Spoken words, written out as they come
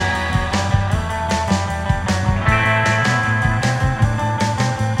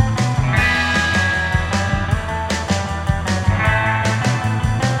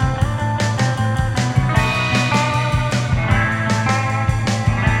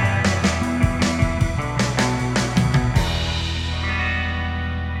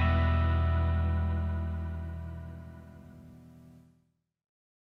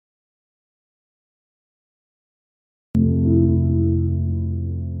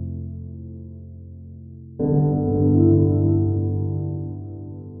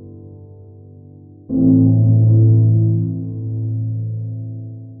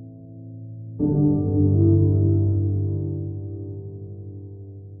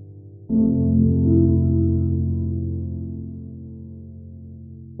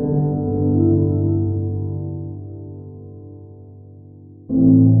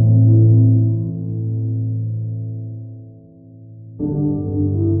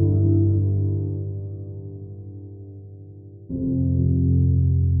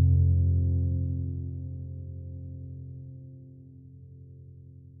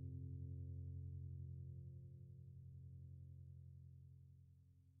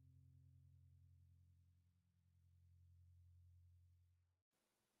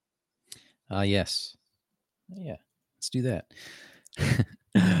Yes. Yeah. Let's do that.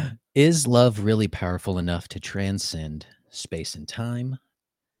 Is love really powerful enough to transcend space and time?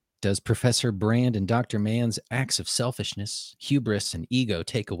 Does Professor Brand and Dr. Mann's acts of selfishness, hubris, and ego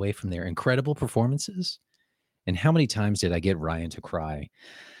take away from their incredible performances? And how many times did I get Ryan to cry?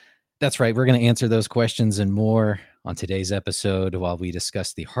 That's right. We're going to answer those questions and more on today's episode while we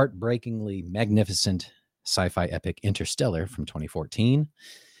discuss the heartbreakingly magnificent sci-fi epic Interstellar from 2014.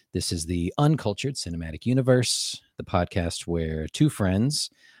 This is the Uncultured Cinematic Universe, the podcast where two friends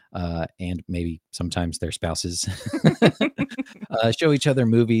and maybe sometimes their spouses show each other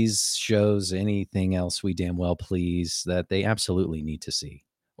movies, shows, anything else we damn well please that they absolutely need to see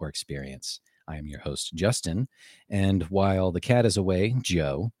or experience. I am your host, Justin. And while the cat is away,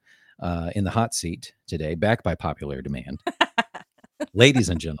 Joe, in the hot seat today, back by popular demand. Ladies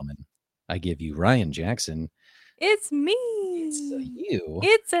and gentlemen, I give you Ryan Jackson. It's me. It's you.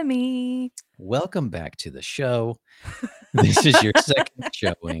 It's a me. Welcome back to the show. This is your second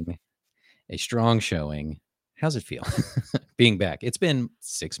showing, a strong showing. How's it feel being back? It's been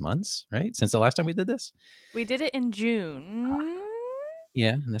 6 months, right? Since the last time we did this? We did it in June.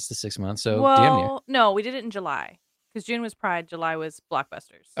 Yeah, and that's the 6 months. So damn near. No, we did it in July because June was Pride, July was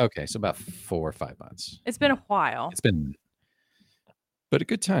Blockbusters. Okay, so about 4 or 5 months. It's been a while. It's been, but a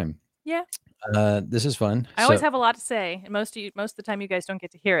good time. Yeah. This is fun. I always have a lot to say, and most of the time you guys don't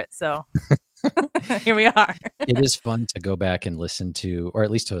get to hear it. So here we are. It is fun to go back and listen to, or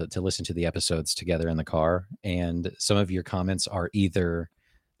at least to listen to the episodes together in the car. And some of your comments are either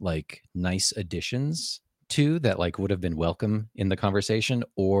like nice additions to that, like would have been welcome in the conversation,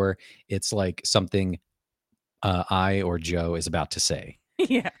 or it's like something I or Joe is about to say.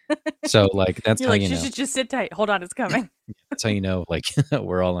 Yeah. So like that's You're how like, you know. Just sit tight. Hold on, it's coming. That's how you know, like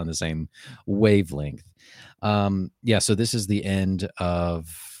we're all on the same wavelength. Yeah. So this is the end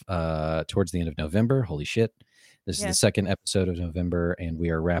of towards the end of November. Holy shit! This is the second episode of November, and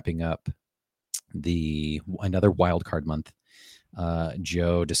we are wrapping up another wild card month.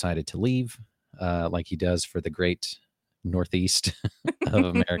 Joe decided to leave, like he does for the great Northeast of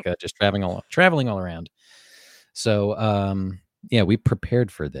America, just traveling all around. So yeah, we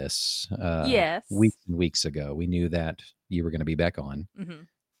prepared for this weeks and weeks ago. We knew that you were going to be back on. Mm-hmm.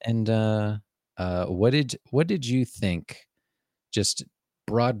 And what did you think, just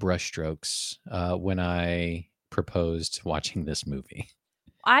broad brushstrokes, when I proposed watching this movie?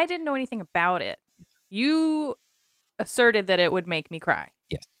 I didn't know anything about it. You asserted that it would make me cry.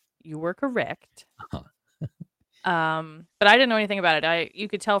 Yes. You were correct. Uh-huh. But I didn't know anything about it. You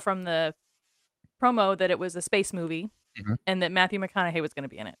could tell from the promo that it was a space movie, mm-hmm. and that Matthew McConaughey was going to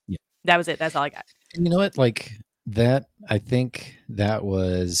be in it. Yeah. That was it. That's all I got. And you know what? Like that, I think that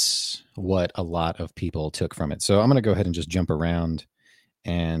was what a lot of people took from it. So I'm going to go ahead and just jump around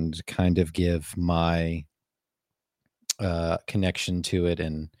and kind of give my connection to it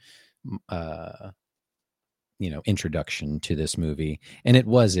and introduction to this movie. And it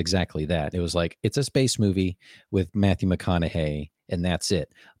was exactly that. It was like, it's a space movie with Matthew McConaughey, and that's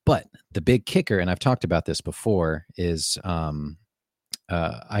it. But the big kicker, and I've talked about this before, is I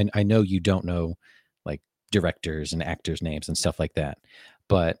know you don't know like directors and actors' names and stuff like that,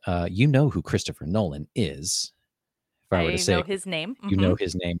 but you know who Christopher Nolan is. If I were to say, know his name. You know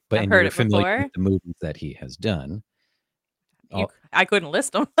his name, but I've heard it familiar before with the movies that he has done. I couldn't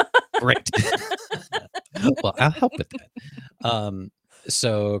list them. Right. Well, I'll help with that.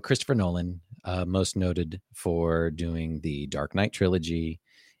 So Christopher Nolan, most noted for doing the Dark Knight trilogy,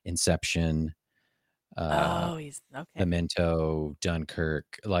 Inception, he's okay. Memento,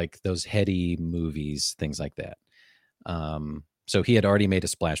 Dunkirk, like those heady movies, things like that. So he had already made a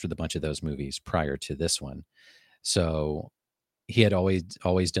splash with a bunch of those movies prior to this one. So he had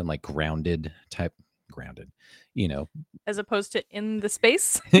always done like grounded, as opposed to in the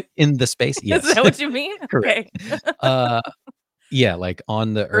space. In the space, yes. Is that what you mean? Correct. Okay. Yeah, like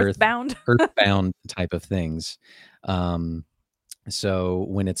on the earthbound type of things. So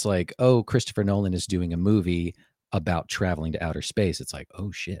when it's like, oh, Christopher Nolan is doing a movie about traveling to outer space, it's like,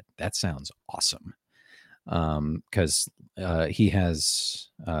 oh shit, that sounds awesome. Because he has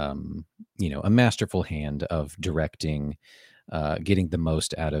a masterful hand of directing, getting the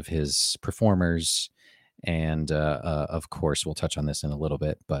most out of his performers. And of course, we'll touch on this in a little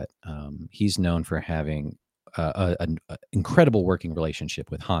bit, but he's known for having an incredible working relationship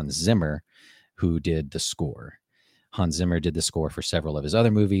with Hans Zimmer, who did the score. Hans Zimmer did the score for several of his other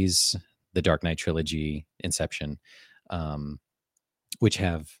movies, the Dark Knight trilogy, Inception, which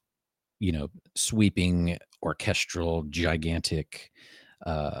have, sweeping, orchestral, gigantic,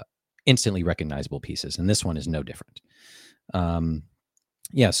 instantly recognizable pieces. And this one is no different.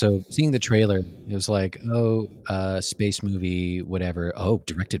 Yeah, so seeing the trailer, it was like, "Oh, space movie, whatever. Oh,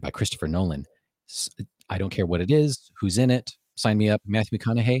 directed by Christopher Nolan. S I don't care what it is, who's in it, sign me up. Matthew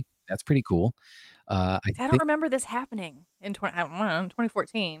McConaughey, that's pretty cool." I I don't think remember this happening in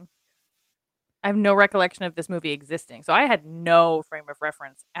 2014. I have no recollection of this movie existing, so I had no frame of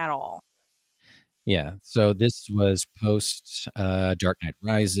reference at all. yeah, so this was post, Dark Knight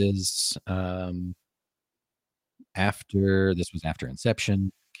Rises, after this was after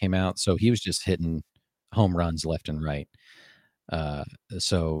Inception came out, so he was just hitting home runs left and right. Uh,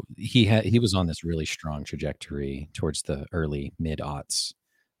 so he was on this really strong trajectory towards the early mid aughts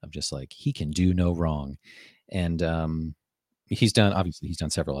of just like he can do no wrong, and he's done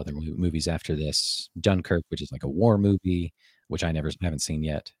several other movies after this. Dunkirk, which is like a war movie, which I never haven't seen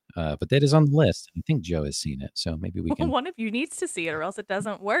yet, but that is on the list. I think Joe has seen it, so maybe we can. One of you needs to see it or else it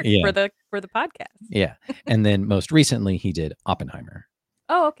doesn't work Yeah, for the podcast. yeah. And then most recently, he did Oppenheimer.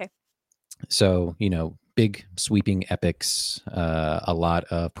 Oh, okay. So, big sweeping epics, a lot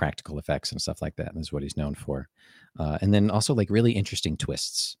of practical effects and stuff like that. And is what he's known for. And then also like really interesting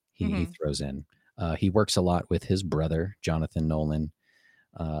twists he Mhm. throws in. He works a lot with his brother, Jonathan Nolan.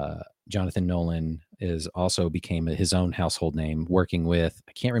 Jonathan Nolan is also became his own household name, working with,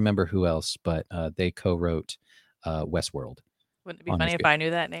 I can't remember who else, but they co-wrote Westworld Wouldn't it be on his funny if I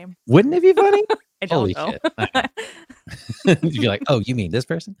knew that name? Wouldn't it be funny? I don't Holy know. shit. I know. You'd be like, oh, you mean this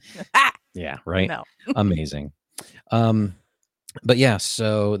person? Ah! Yeah, right. No. Amazing. Um, but yeah,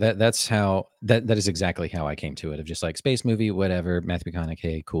 so that's how that is exactly how I came to it, of just like space movie, whatever, Matthew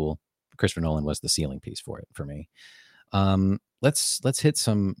McConaughey, cool. Christopher Nolan was the ceiling piece for it for me. Let's hit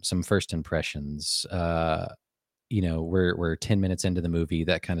some first impressions. We're 10 minutes into the movie,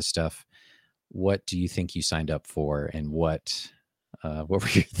 that kind of stuff. What do you think you signed up for, and what were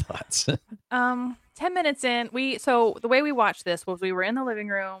your thoughts? 10 minutes in, so the way we watched this was we were in the living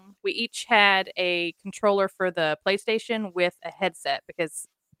room. We each had a controller for the PlayStation with a headset because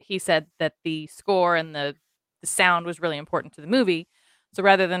he said that the score and the sound was really important to the movie. So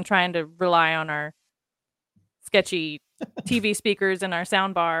rather than trying to rely on our sketchy TV speakers and our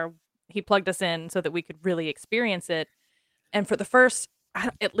sound bar, he plugged us in so that we could really experience it. And for the first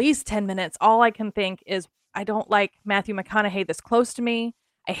at least 10 minutes, all I can think is I don't like Matthew McConaughey this close to me.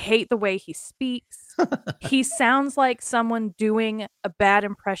 I hate the way he speaks. He sounds like someone doing a bad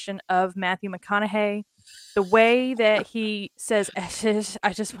impression of Matthew McConaughey. The way that he says, I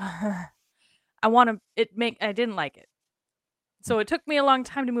just, I want to, I didn't like it. So it took me a long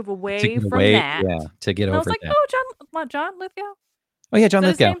time to move To away get from away, that. yeah, to get And I was over like, that. oh, John Lithgow. Oh yeah, Is John that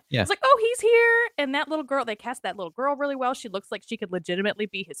his Lithgow. name? Yeah. It's like, "Oh, he's here." And that little girl, they cast that little girl really well. She looks like she could legitimately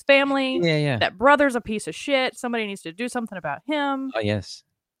be his family. Yeah, yeah. That brother's a piece of shit. Somebody needs to do something about him. Oh, yes.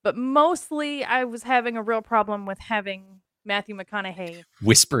 But mostly, I was having a real problem with having Matthew McConaughey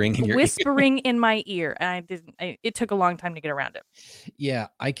Whispering in your ear. whispering in my ear, and it took a long time to get around it. Yeah,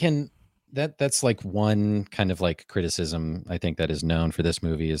 I can that's like one kind of like criticism I think that is known for this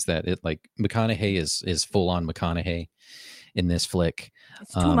movie, is that it like McConaughey is full on McConaughey in this flick.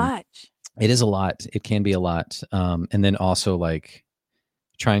 It's too Um, much. it is a lot. It can be a lot. And then also like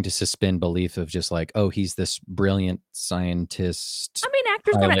trying to suspend belief of just like, oh, he's this brilliant scientist I mean,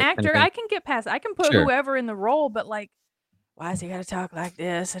 actor's gonna pilot kind of actor. thing. I can get past I can put Sure. whoever in the role, but, like, why has he gotta talk like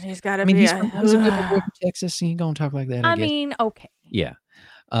this? And he's gotta I mean, be he's a good boy from Texas. He gonna talk like that, I I guess. mean, okay. Yeah.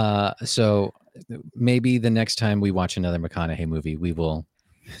 So maybe the next time we watch another McConaughey movie, we will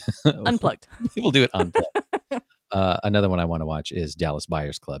Unplugged. we will do it unplugged. Another one I want to watch is Dallas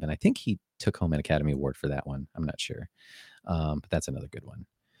Buyers Club, and I think he took home an Academy Award for that one. I'm not sure, but that's another good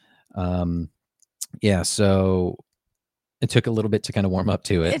one. Yeah, so it took a little bit to kind of warm up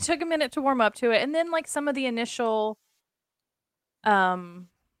to it. It took a minute to warm up to it, and then, like, some of the initial, um,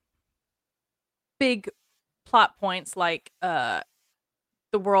 big plot points, like,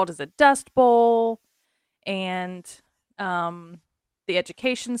 the world is a dust bowl and, the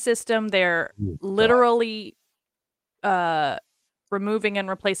education system, they're Ooh, God. literally, uh, removing and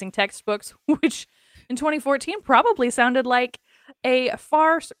replacing textbooks, which in 2014 probably sounded like a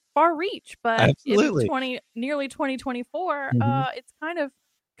far reach, but in Absolutely. nearly 2024, Mhm. it's kind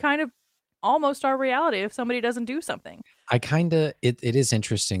of almost our reality if somebody doesn't do something. I kinda it is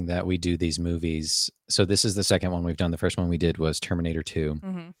interesting that we do these movies. So this is the second one we've done. The first one we did was Terminator 2,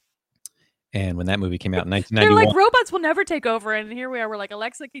 Mhm. and when that movie came out in They're like, 1991. robots will never take over, and here we are, we're like,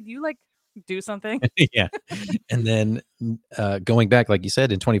 "Alexa, could you, like, do something?" Yeah. And then, going back, like you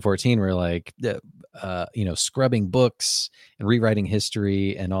said, in 2014, we're like, scrubbing books and rewriting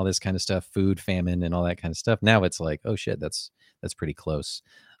history and all this kind of stuff, food famine and all that kind of stuff. Now it's like, oh shit, that's pretty close,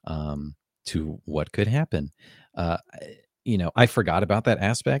 to what could happen. Uh, I forgot about that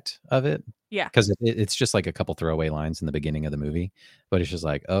aspect of it Yeah, because it's just like a couple throwaway lines in the beginning of the movie, but it's just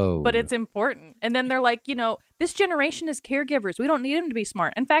like, but oh, it's important. And then they're like, this generation is caregivers. We don't need them to be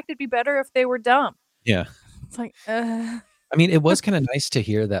smart. In fact, it'd be better if they were dumb. yeah. It's like, I mean, it was kind of nice to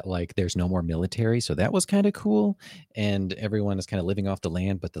hear that like there's no more military, so that was kind of cool, and everyone is kind of living off the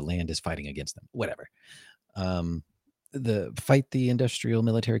land, but the land is fighting against them. Whatever. Um, the fight the industrial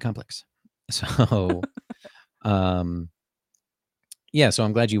military complex. So, um, yeah, so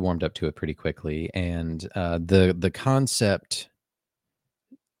I'm glad you warmed up to it pretty quickly, and the concept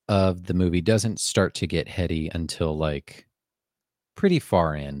of the movie doesn't start to get heady until like pretty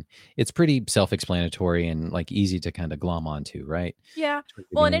far in. It's pretty self-explanatory and like easy to kind of glom onto, right? yeah. Towards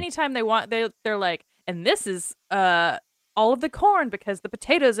the Well, and beginning. anytime they're like, and this is all of the corn because the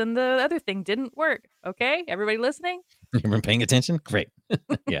potatoes and the other thing didn't work. Okay, everybody listening? Everyone paying attention? Great.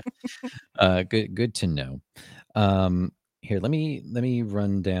 Yeah. Good to know. Um, Here, let me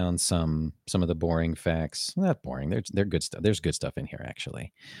run down some of the boring facts. Not boring. They're good stuff. There's good stuff in here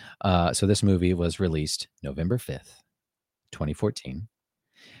actually. So this movie was released November 5th, 2014.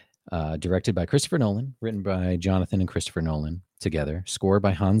 Directed by Christopher Nolan, written by Jonathan and Christopher Nolan together, score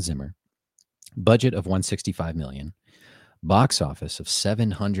by Hans Zimmer. Budget of 165 million. Box office of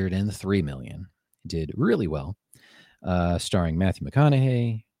 703 million. Did really well. Starring Matthew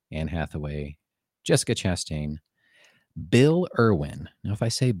McConaughey, Anne Hathaway, Jessica Chastain, Bill Irwin. Now, if I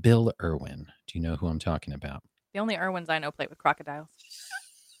say Bill Irwin, do you know who I'm talking about? The only Irwins I know play with crocodiles.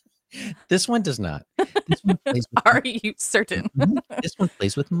 This one does not. This one plays with Are you certain? Mhm. This one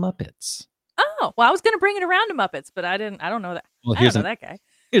plays with Muppets. Oh, well, I was gonna bring it around to Muppets, but I didn't. I don't know that. Well, I don't know that guy.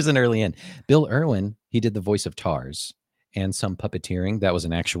 here's an early in. Bill Irwin, he did the voice of Tars and some puppeteering. That was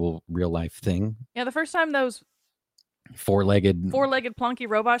an actual real life thing. Yeah, the first time those Four-legged. four-legged plunky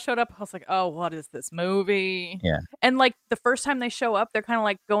robots showed up, I was like, oh, what is this movie? Yeah. And like the first time they show up, they're kind of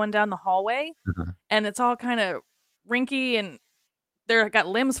like going down the hallway, Uh-huh. and it's all kind of rinky, and they're got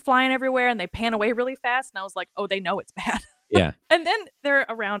limbs flying everywhere, and they pan away really fast. And I was like, oh, they know it's bad. Yeah. And then they're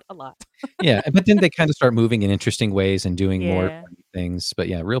around a lot. Yeah. But then they kind of start moving in interesting ways and doing more Yeah. funny things. But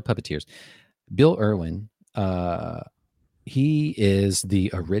yeah, real puppeteers. Bill Irwin, he is the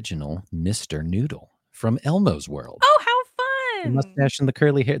original Mr. Noodle from Elmo's World. Oh, how The fun! mustache and the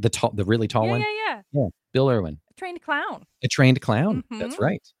curly hair, the really tall Yeah, one. yeah, yeah. Yeah, Bill Irwin, A trained clown. a trained clown. Hmm. That's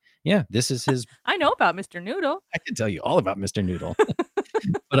right. Yeah, this is his. I know about Mr. Noodle. I can tell you all about Mr. Noodle,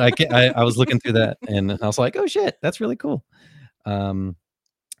 but I was looking through that and I was like, oh shit, that's really cool. Um,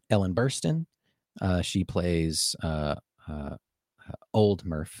 Ellen Burstyn, she plays old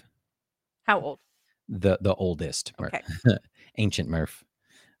Murph, How old? the oldest Murph, Okay. ancient Murph.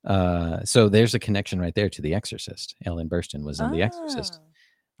 So there's a connection right there to The Exorcist. Ellen Burstyn was in The Exorcist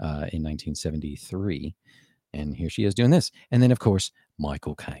Oh. in 1973, and here she is doing this. And then, of course,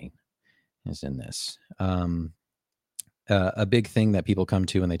 Michael Caine is in this. A big thing that people come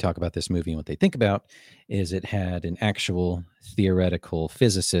to when they talk about this movie and what they think about is it had an actual theoretical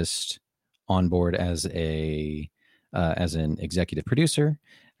physicist on board as an executive producer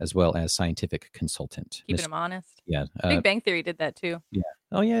as well as scientific consultant. Keeping him honest. Yeah, Big Bang Theory did that too. yeah.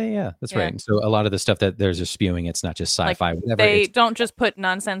 Oh yeah. That's Yeah. right. And so a lot of the stuff that there's just spewing, it's not just Like sci-fi, whatever. they It's don't just put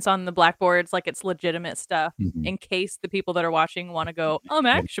nonsense on the blackboards like it's legitimate stuff Mhm. in case the people that are watching want to go, Yeah.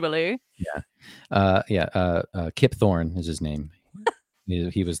 actually. Kip Thorne is his name.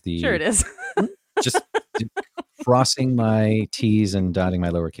 He was Sure it the is. just crossing my T's and dotting my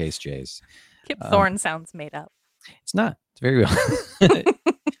lowercase J's. Kip Um, Thorne sounds made up. It's not. It's very real.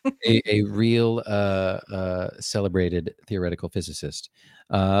 a real celebrated theoretical physicist,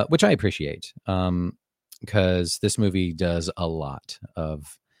 which I appreciate because this movie does a lot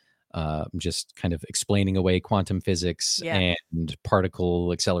of just kind of explaining away quantum physics Yeah. and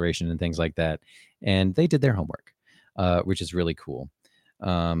particle acceleration and things like that. And they did their homework, which is really cool.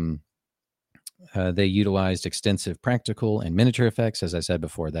 They utilized extensive practical and miniature effects. As I said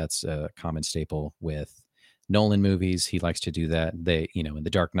before, that's a common staple with Nolan movies. He likes to do that. In The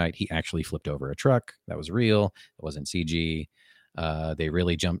Dark Knight, he actually flipped over a truck. That was real. It wasn't CG. They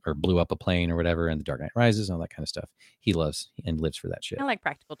really jumped or blew up a plane or whatever in The Dark Knight Rises, all that kind of stuff. He loves and lives for that shit. I like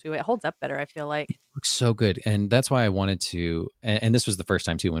practical too. It holds up better, I feel like. Looks so good. And that's why I wanted to, and this was the first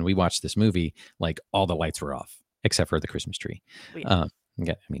time too, when we watched this movie, like all the lights were off except for the Christmas tree. Well, yeah.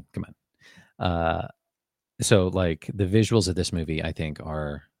 Yeah, I mean, come on. So like the visuals of this movie, I think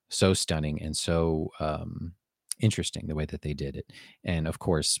are so stunning and so interesting the way that they did it. And of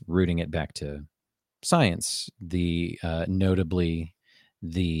course, rooting it back to science, notably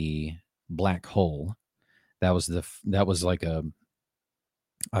the black hole, that was like a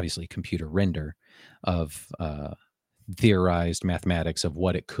obviously computer render of theorized mathematics of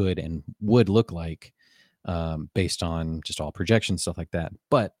what it could and would look like, based on just all projections, stuff like that.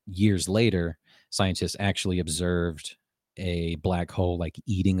 But years later, scientists actually observed a black hole like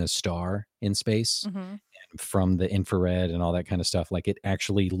eating a star in space Mhm. from the infrared and all that kind of stuff. Like it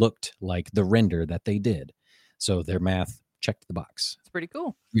actually looked like the render that they did. So their math checked the box. It's pretty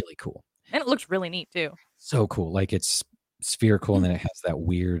cool. Really cool. And it looks really neat too. So cool. Like it's spherical and then it has that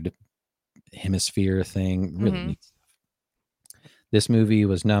weird hemisphere thing. Really Mhm. neat. This movie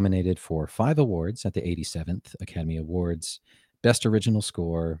was nominated for 5 awards at the 87th Academy Awards: Best Original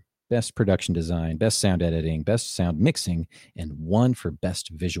Score, Best Production Design, Best Sound Editing, Best Sound Mixing, and 1 for Best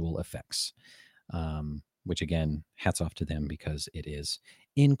Visual Effects. Which again, hats off to them because it is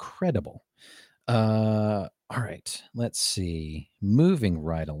incredible. All right, let's see. Moving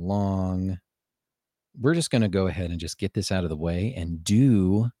right along, we're just going to go ahead and just get this out of the way and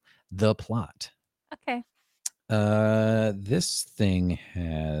do the plot. Okay. This thing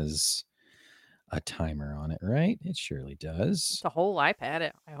has a timer on it, right? It surely does. It's a whole iPad.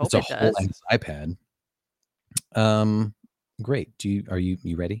 I It's hope a it whole does. ass iPad. Great. Are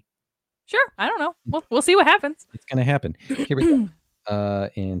you ready? Sure. I don't know. We'll see what happens. It's gonna happen. Here we go.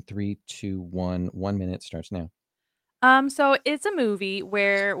 In 3, 2, 1. 1 minute starts now. So it's a movie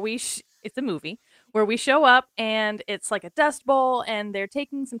where it's a movie where we show up and it's like a dust bowl and they're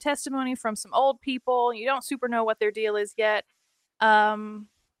taking some testimony from some old people. You don't super know what their deal is yet. Um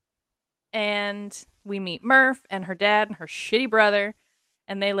and we meet Murph and her dad and her shitty brother,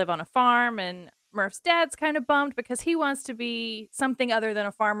 and they live on a farm, and Murph's dad's kind of bummed because he wants to be something other than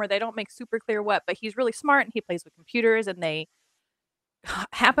a farmer. They don't make super clear what, but he's really smart and he plays with computers, and they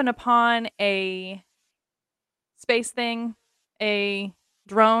happen upon a space thing, a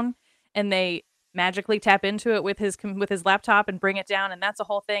drone, and they magically tap into it with his laptop and bring it down, and that's a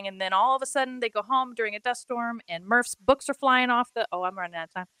whole thing. And then all of a sudden they go home during a dust storm, and Murph's books are flying off the I'm running out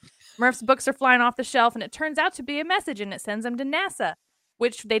of time. Murph's books are flying off the shelf, and it turns out to be a message, and it sends them to NASA,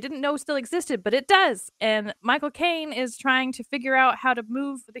 which they didn't know still existed, but it does. And Michael Caine is trying to figure out how to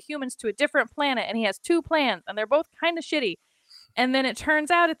move the humans to a different planet, and he has 2 plans, and they're both kind of shitty. And then it turns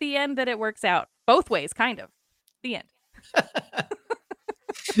out at the end that it works out both ways, kind of. The end.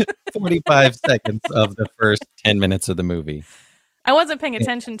 45 seconds of the first 10 minutes of the movie. I wasn't paying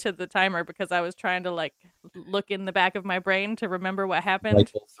attention to the timer because I was trying to like look in the back of my brain to remember what happened.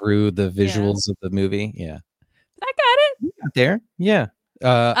 Rifle through the visuals of the movie. Yeah. But I got it. You got there. Yeah.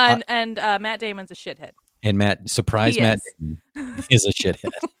 And Matt Damon's a shithead. And Matt Damon is a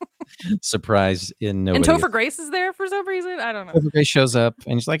shithead. Surprise in no way. And Topher Grace is there for some reason. I don't know. Topher Grace shows up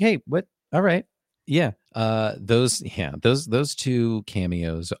and he's like, "Hey, what? All right, yeah." Those 2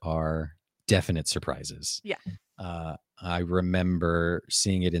 cameos are definite surprises. Yeah. I remember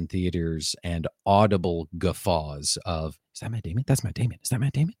seeing it in theaters and audible guffaws of, "Is that Matt Damon? That's Matt Damon. Is that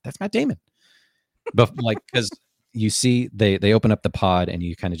Matt Damon? That's Matt Damon." But like, because you see, they open up the pod and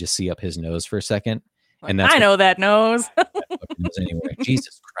you kind of just see up his nose for a second, Like, and that's I know that nose. anyway.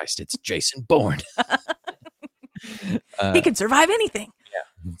 Jesus Christ, it's Jason Bourne. He can survive anything.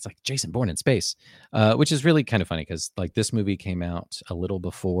 Yeah, it's like Jason Bourne in space, which is really kind of funny because like this movie came out a little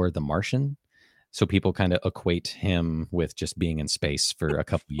before The Martian, so people kind of equate him with just being in space for a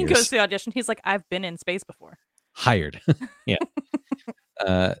couple years. He goes to the audition. He's like, I've been in space before. Hired. Yeah.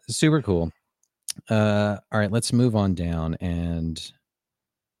 Super cool. All right, let's move on down and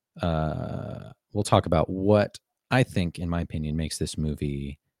we'll talk about what I think, in my opinion, makes this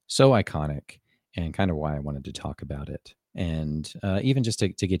movie so iconic and kind of why I wanted to talk about it. And even just to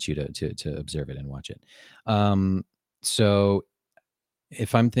get you to observe it and watch it. So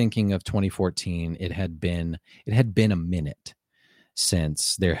if I'm thinking of 2014, it had been a minute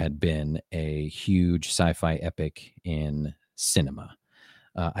since there had been a huge sci-fi epic in cinema.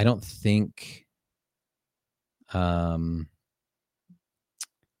 I don't think the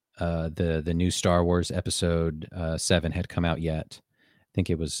new Star Wars episode 7 had come out yet. I think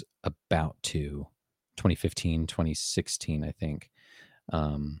it was about to 2015, 2016, I think.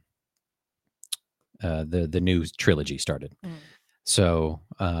 The new trilogy started. So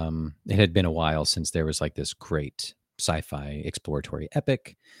it had been a while since there was like this great sci-fi exploratory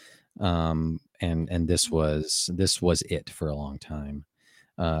epic. And this was it for a long time.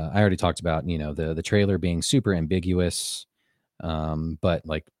 I already talked about, the trailer being super ambiguous, but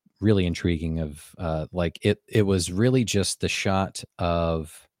like really intriguing of like it was really just the shot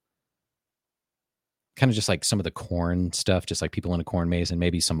of kind of just like some of the corn stuff, just like people in a corn maze and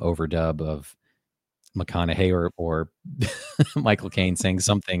maybe some overdub of McConaughey or Michael Caine saying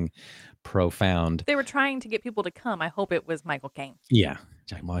something profound. They were trying to get people to come. I hope it was Michael Caine. Yeah.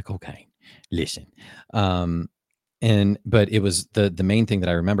 Michael Caine. Listen. But it was the main thing that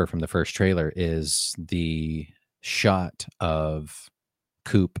I remember from the first trailer is the shot of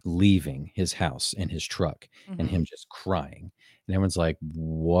Coop leaving his house in his truck and Mhm. him just crying. And everyone's like,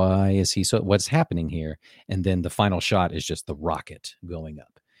 why is he so, what's happening here? And then the final shot is just the rocket going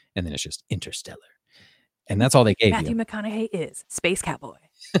up. And then it's just Interstellar. And that's all they gave Matthew you. McConaughey is Space Cowboy.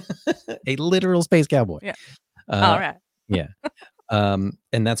 A literal space cowboy. Yeah. Uh, Alright. yeah.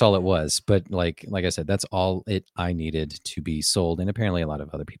 And that's all it was. But like I said, that's all I needed to be sold. And apparently a lot of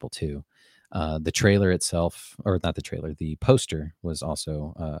other people too. The trailer itself, or not the trailer, the poster was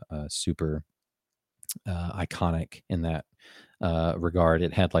also super iconic in that regard.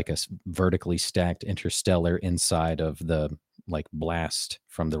 It had like a vertically stacked Interstellar inside of the like blast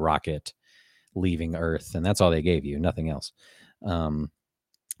from the rocket leaving Earth, and that's all they gave you, nothing else.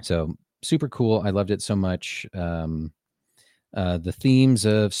 So super cool. I loved it so much. The themes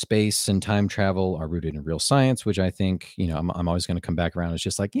of space and time travel are rooted in real science, which I think, I'm always going to come back around. It's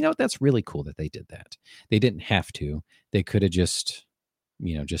just like, that's really cool that they did that. They didn't have to. They could have just,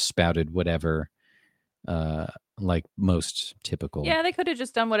 just spouted whatever, uh, like most typical. Yeah, they could have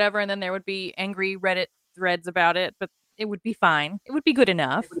just done whatever, and then there would be angry Reddit threads about it, but it would be fine. It would be good It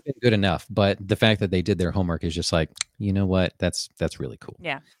enough. would have been good enough, but the fact that they did their homework is just like, you know what? That's really cool.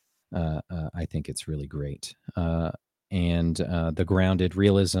 Yeah. I think it's really great. And the grounded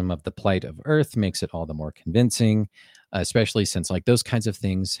realism of the plight of Earth makes it all the more convincing, especially since like those kinds of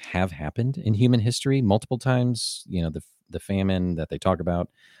things have happened in human history multiple times. The famine that they talk about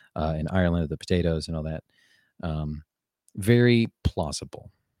in Ireland, the potatoes and all that. Very plausible,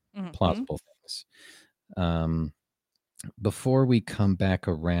 Mhm. plausible things. Before we come back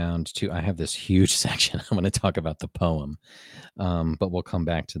around to, I have this huge section. I want to talk about the poem, but we'll come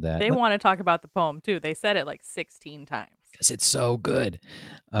back to that. They wanna talk about the poem too. They said it like 16 times. Because it's so good.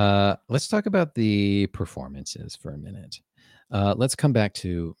 Let's talk about the performances for a minute. Let's come back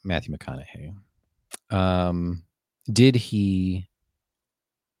to Matthew McConaughey. Did he?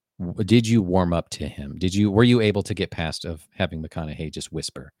 Did you warm up to him? Were you able to get past of having McConaughey just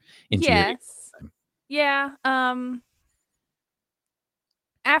whisper into your ear? Yes. Yeah,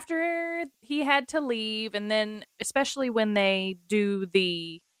 after he had to leave, and then especially when they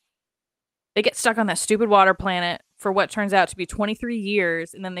get stuck on that stupid water planet for what turns out to be 23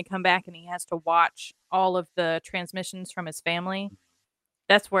 years, and then they come back and he has to watch all of the transmissions from his family.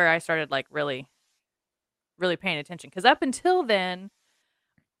 That's where I started like really, really paying attention. Because up until then,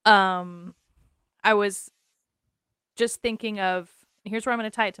 um, I was just thinking of here's where I'm going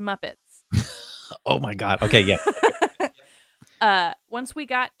to tie it to Muppets. Oh my god. Okay, yeah. Once we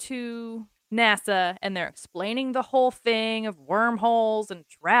got to NASA and they're explaining the whole thing of wormholes and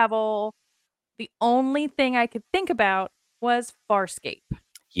travel, the only thing I could think about was Farscape. Do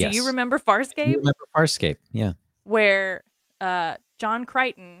you Yes. remember You Farscape? remember Farscape? Yeah. Where John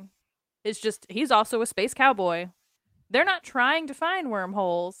Crichton he's also a space cowboy. They're not trying to find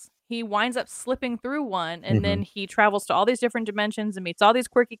wormholes. He winds up slipping through one, and Mhm. then he travels to all these different dimensions and meets all these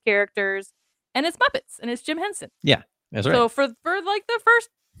quirky characters, and it's Muppets, and it's Jim Henson. Yeah, that's right. So for like the first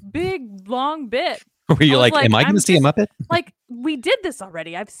big long bit, Were you I was like, am I going I'm to see a just Muppet? like, we did this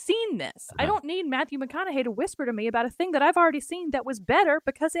already. I've seen this. I Uh-huh. don't need Matthew McConaughey to whisper to me about a thing that I've already seen that was better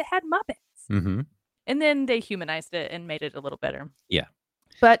because it had Muppets. Mm-hmm. And then they humanized it and made it a little better. Yeah.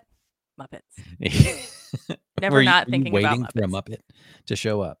 But Muppets. Never Were not you thinking about waiting for a Muppets. Muppet to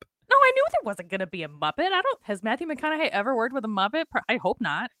show up? No, I knew there wasn't gonna be a Muppet. I don't Has Matthew McConaughey ever worked with a Muppet? I hope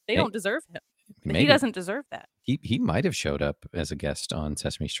not. They May- don't deserve him. He Maybe doesn't deserve that. he might have showed up as a guest on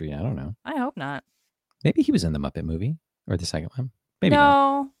Sesame Street. I don't know. I hope not. Maybe he was in the Muppet movie or the second one. Maybe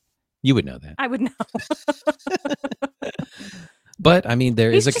not. No, You would know that. I would know. But I mean,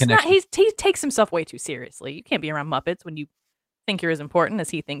 there is He's a just not. connection. He takes himself way too seriously. You can't be around Muppets when you think you're as important as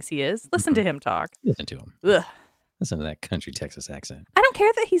he thinks he is. Listen to him talk. Listen to him. Ugh. Listen to that country Texas accent. I don't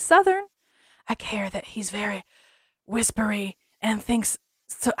care that he's Southern. I care that he's very whispery and thinks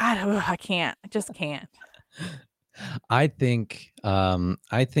so. I can't. I just can't. I think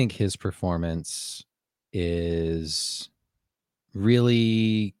his performance is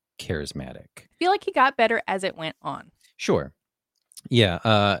really charismatic. I feel like he got better as it went on. Sure. Yeah.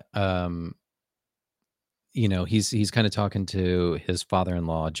 He's kind of talking to his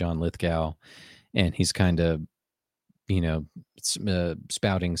father-in-law, John Lithgow, and he's kind of,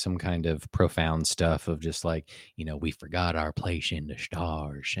 spouting some kind of profound stuff of just like, we forgot our place in the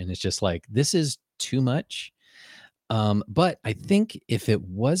stars. And it's just like, this is too much. But I think if it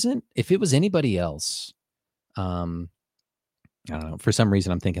was anybody else, I don't know, for some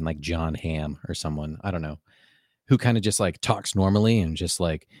reason I'm thinking like John Hamm or someone, I don't know, who kind of just like talks normally and just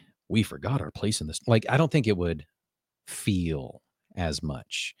like, we forgot our place in this. Like, I don't think it would feel as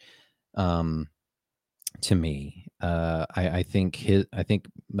much. Um, to me, I think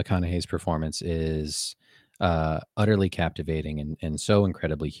McConaughey's performance is utterly captivating and so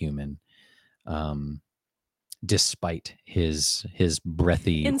incredibly human. Um, despite his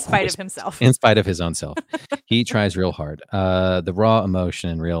breathy In spite of whispers, himself. in spite of his own self, he tries real hard. The raw emotion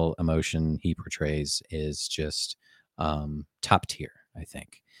and real emotion he portrays is just top tier, I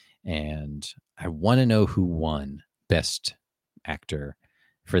think. And I want to know who won Best Actor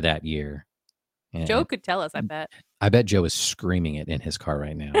for that year. Joe And could tell us, I bet. I bet Joe is screaming it in his car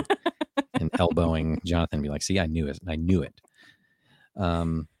right now and elbowing Jonathan and be like, see, I knew it. I knew it.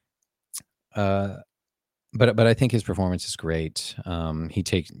 Um, uh, but I think his performance is great.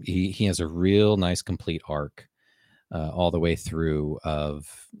 He has a real nice complete arc all the way through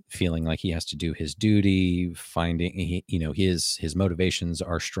of feeling like he has to do his duty, finding his motivations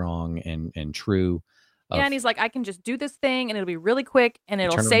are strong and true. Yeah, Of and he's like, I can just do this thing and it'll be really quick and you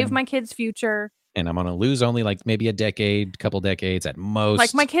it'll turn save around my kids' future. and I'm gonna lose only like maybe a decade, couple decades at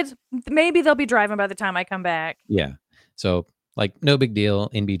Like my most. kids, maybe they'll be driving by the time I come back. Yeah. So like no big deal.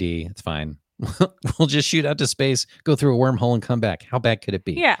 NBD, it's fine. We'll just shoot out to space, go through a wormhole, and come back. How bad could it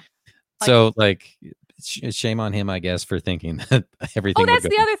be? Yeah. Like, So like, shame on him, I guess, for thinking that oh, everything would that's go.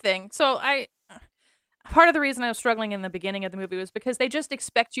 the other thing. So part of the reason I was struggling in the beginning of the movie was because they just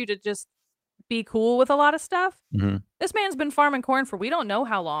expect you to just be cool with a lot of stuff. Mm-hmm. This man's been farming corn for we don't know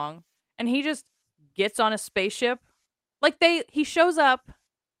how long, and he just gets on a spaceship. Like he shows up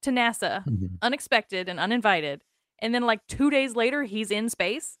to NASA Mm-hmm. unexpected and uninvited, and then like 2 days later he's in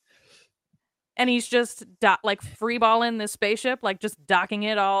space. And he's just like freeballing this spaceship, like just docking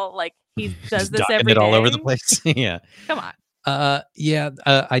it all. Like he does Just this docking every it all over the day. place. Yeah. Come on.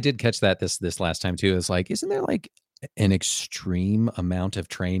 I did catch that this last time too. It's like, isn't there like an extreme amount of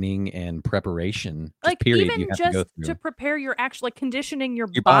training and preparation, just Like period, you even have to go just to through prepare your actual like conditioning your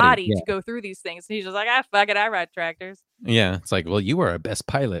your body? body Yeah. to go through these things. And he's just like, ah, fuck it, I ride tractors. Yeah. It's like, well, you were a best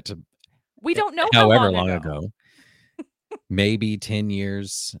pilot We don't know how however long long ago. ago. Maybe 10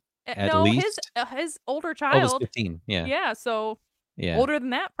 years at No, least. his older Oh, it was child. 15. Yeah. Yeah, so Yeah. older than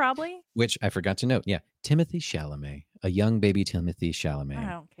that probably. Which I forgot to note. Yeah. Timothy Chalamet, a young baby Timothy I Chalamet,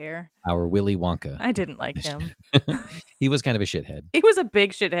 don't care. our Willy Wonka. I didn't like him. He was kind of a shithead. He was a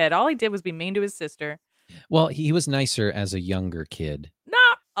big shithead. All he did was be mean to his sister. Well, he was nicer as a younger kid.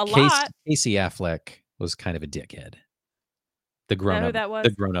 Not a lot. Casey Affleck was kind of a dickhead. The Is that who that was?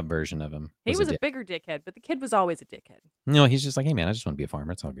 grown up version of him. He was a dick. bigger dickhead, but the kid was always a dickhead. No, he's just like, hey man, I just want to be a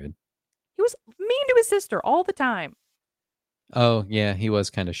farmer. It's all good. He was mean to his sister all the time. Oh yeah, he was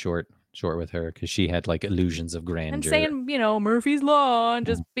kind of short with her because she had like illusions of grandeur And saying, Murphy's Law and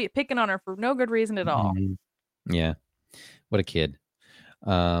just picking on her for no good reason at all. Mm-hmm. Yeah. What a kid.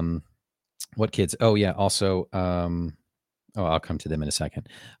 What kids? Oh yeah. Also, I'll come to them in a second.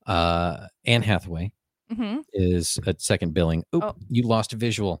 Anne Hathaway is a second billing. Oh, you lost a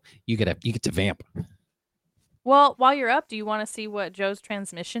visual. You get to vamp. Well, while you're up, do you want to see what Joe's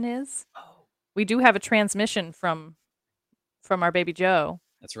transmission is? Oh. We do have a transmission from our baby Joe.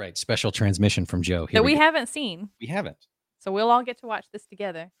 That's right. Special transmission from Joe. That we haven't seen. We haven't. So we'll all get to watch this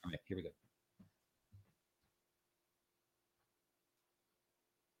together. All right, here we go.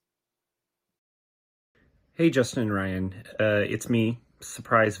 Hey, Justin and Ryan. It's me,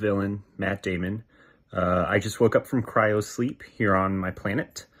 surprise villain, Matt Damon. I just woke up from cryo sleep here on my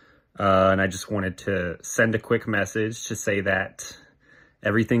planet. And I just wanted to send a quick message to say that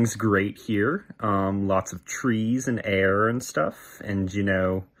everything's great here. Lots of trees and air and stuff. And,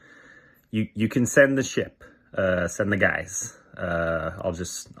 you can send the ship, send the guys.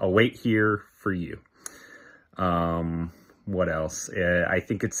 I'll wait here for you. What else? I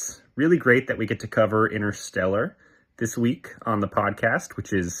think it's really great that we get to cover Interstellar this week on the podcast,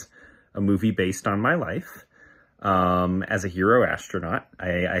 which is a movie based on my life. As a hero astronaut,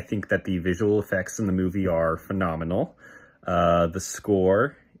 I think that the visual effects in the movie are phenomenal. The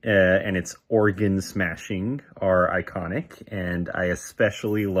score and its organ smashing are iconic, and I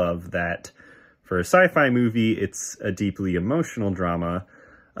especially love that for a sci-fi movie, it's a deeply emotional drama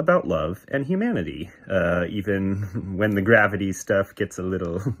about love and humanity, even when the gravity stuff gets a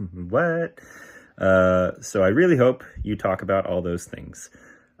little what? So I really hope you talk about all those things.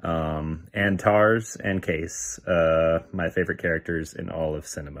 And Tars and Case, my favorite characters in all of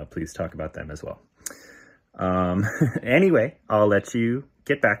cinema. Please talk about them as well. Anyway, I'll let you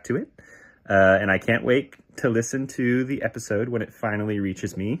get back to it. And I can't wait to listen to the episode when it finally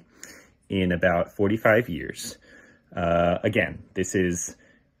reaches me in about 45 years. Again, this is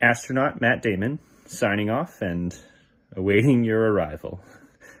astronaut Matt Damon signing off and awaiting your arrival.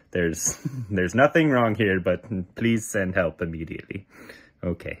 There's nothing wrong here, but please send help immediately.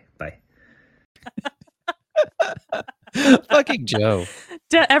 Okay, bye. Fucking Joe.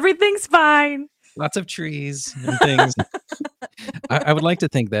 Everything's fine. Lots of trees and things. I would like to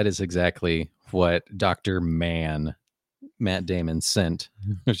think that is exactly what Dr. Matt Damon sent.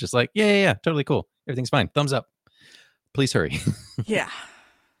 It was just like, yeah, totally cool. Everything's fine. Thumbs up. Please hurry. Yeah.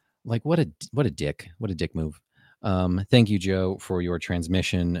 Like what a dick. What a dick move. Thank you, Joe, for your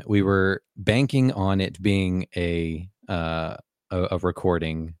transmission. We were banking on it being a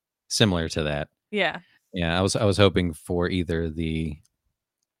recording similar to that. Yeah. Yeah, I was hoping for either the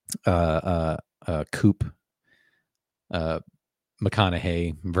Coop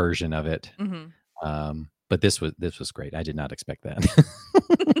McConaughey version of it. Mm-hmm. But this was great. I did not expect that.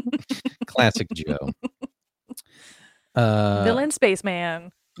 Classic Joe. Villain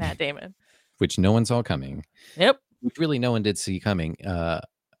spaceman, Matt Damon. Which no one saw coming. Yep. Which really no one did see coming.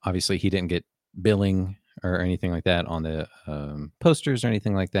 Obviously, he didn't get billing or anything like that on the posters or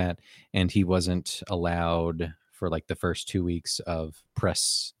anything like that. And he wasn't allowed for like the first 2 weeks of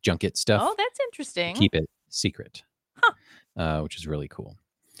press junket stuff. Oh, that's interesting. Keep it secret. Huh. Which is really cool.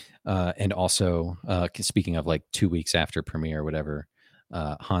 And also, speaking of like 2 weeks after premiere or whatever,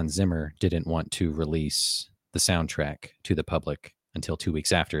 Hans Zimmer didn't want to release the soundtrack to the public until 2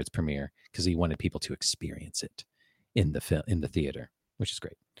 weeks after its premiere because he wanted people to experience it in the theater, which is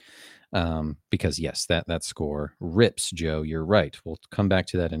great. Because yes, that score rips, Joe. You're right. We'll come back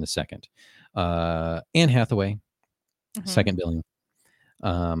to that in a second. Anne Hathaway, second billing.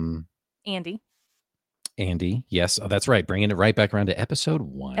 Andy, yes. Oh, that's right. Bringing it right back around to episode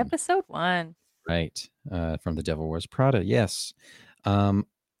 1. Episode 1. Right. From The Devil Wears Prada. Yes.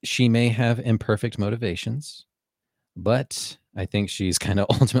 She may have imperfect motivations, but I think she's kind of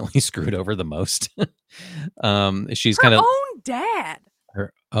ultimately screwed over the most. She's kind of her own dad.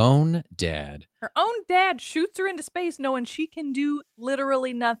 Her own dad shoots her into space knowing she can do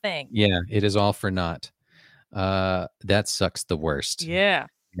literally nothing. Yeah, it is all for naught. That sucks the worst. Yeah.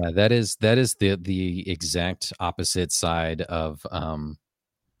 Yeah, that is the exact opposite side of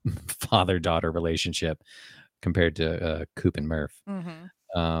father-daughter relationship compared to Coop and Murph.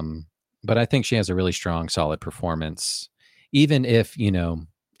 Mm-hmm. But I think she has a really strong, solid performance, even if,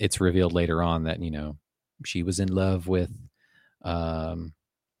 it's revealed later on that, she was in love with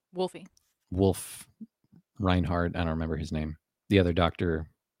Wolf Reinhardt. I don't remember his name. The other doctor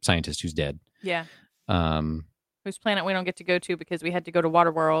scientist who's dead. Yeah. Whose planet we don't get to go to because we had to go to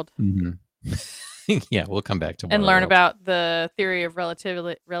Waterworld. Mm-hmm. Yeah, we'll come back to and learn about the theory of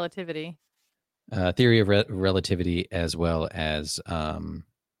relativity. Theory of relativity, as well as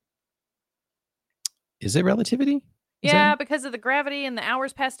is it relativity? Because of the gravity and the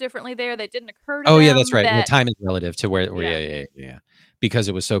hours pass differently there. They didn't occur to them. Oh, yeah, them that's right. That... The time is relative to where yeah. Because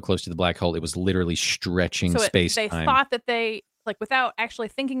it was so close to the black hole, it was literally stretching space They time. thought that they, without actually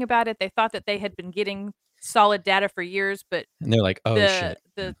thinking about it, they thought that they had been getting solid data for years, but and they're like, oh, shit.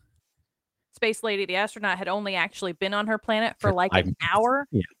 The space lady, the astronaut, had only actually been on her planet for like an hour,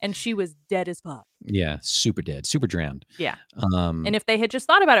 and she was dead as fuck. Yeah, super dead, super drowned. Yeah. And if they had just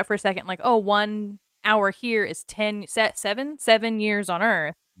thought about it for a second, like, 1 hour here is 7 years on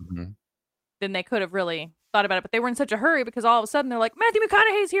Earth, then they could have really thought about it. But they were in such a hurry because all of a sudden they're like, Matthew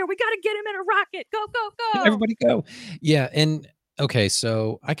McConaughey's here. We got to get him in a rocket. Go, go, go. Everybody go. Yeah. And okay,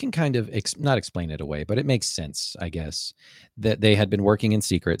 so I can kind of not explain it away, but it makes sense, I guess, that they had been working in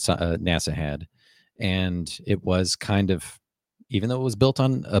secret, NASA had, and it was kind of, even though it was built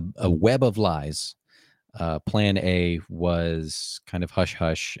on a web of lies, Plan A was kind of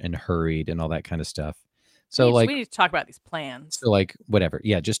hush-hush and hurried and all that kind of stuff. So we need to talk about these plans. So whatever.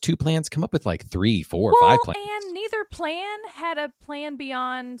 Yeah, just 2 plans. Come up with 3, 4, 5 plans. And neither plan had a plan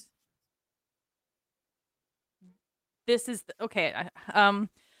beyond... This is okay.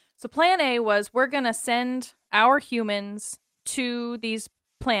 So plan A was we're going to send our humans to these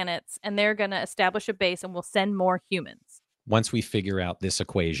planets and they're going to establish a base and we'll send more humans. Once we figure out this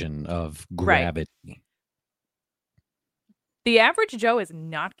equation of gravity. Right. The average Joe is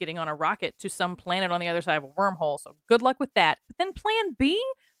not getting on a rocket to some planet on the other side of a wormhole. So good luck with that. But then plan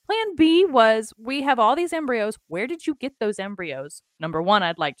B was we have all these embryos. Where did you get those embryos? Number one,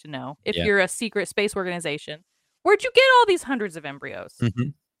 I'd like to know if you're a secret space organization. Where'd you get all these hundreds of embryos?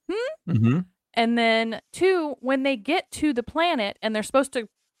 And then 2, when they get to the planet and they're supposed to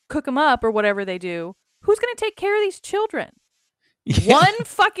cook them up or whatever they do, who's going to take care of these children? Yeah. One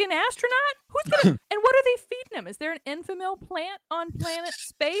fucking astronaut? Who's gonna? And what are they feeding them? Is there an Enfamil plant on planet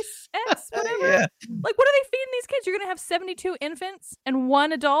Space X? Whatever. Yeah. What are they feeding these kids? You're going to have 72 infants and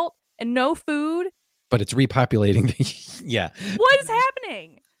 1 adult and no food? But it's repopulating. Yeah. What is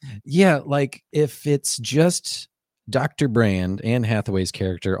happening? Yeah, like if it's just Dr. Brand, Anne Hathaway's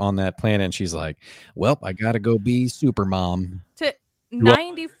character on that planet, and she's like, "Well, I gotta go be super mom." To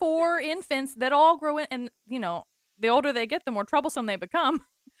 94 infants that all grow in, and the older they get, the more troublesome they become.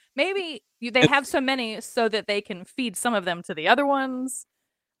 Maybe they have so many so that they can feed some of them to the other ones.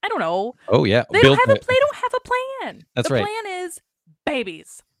 I don't know. Oh yeah, They don't have a plan. That's the right. plan is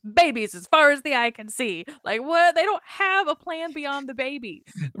babies. Babies as far as the eye can see. Like what? They don't have a plan beyond the babies.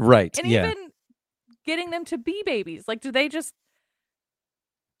 Right. And yeah. even getting them to be babies. Like do they just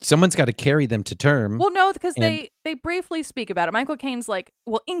Someone's got to carry them to term. Well, no, because they briefly speak about it. Michael Caine's like,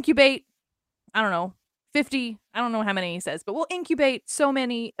 we'll incubate, I don't know, 50, I don't know how many he says, but we'll incubate so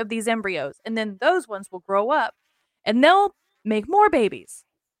many of these embryos, and then those ones will grow up, and they'll make more babies.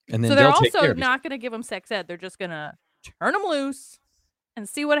 And then so they're they'll take care also of not going to give them sex ed. They're just going to turn them loose and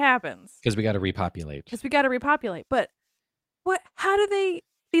see what happens. Because we got to repopulate. But how do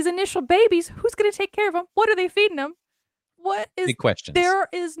these initial babies, who's going to take care of them? What are they feeding them? Big questions. There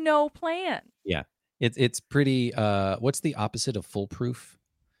is no plan. Yeah. It's pretty, what's the opposite of foolproof?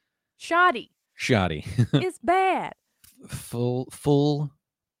 Shoddy. It's bad. Full.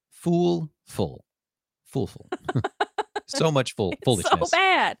 So much foolishness. So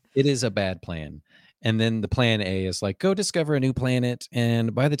bad. It is a bad plan. And then the plan A is like, go discover a new planet.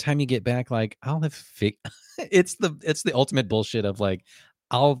 And by the time you get back, like, I'll have it's the ultimate bullshit of like,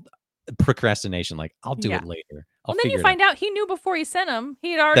 procrastination. Like, I'll do it later. And then you find out he knew before he sent him.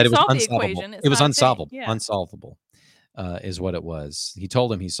 He had already solved the equation. It was unsolvable. Unsolvable is what it was. He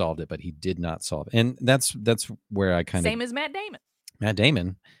told him he solved it, but he did not solve it. And that's where I kind of... Same as Matt Damon. Matt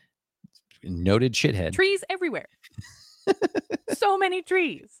Damon, noted shithead. Trees everywhere. So many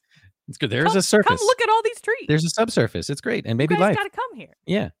trees. It's good. There's a surface. Come look at all these trees. There's a subsurface. It's great. And maybe you guys life. Got to come here.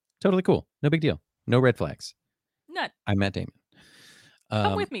 Yeah, totally cool. No big deal. No red flags. None. I'm Matt Damon.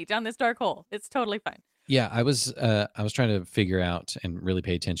 Come with me down this dark hole. It's totally fine. Yeah, I was trying to figure out and really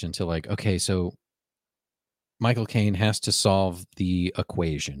pay attention to like, okay, so Michael Caine has to solve the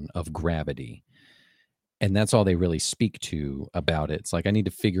equation of gravity. And that's all they really speak to about it. It's like, I need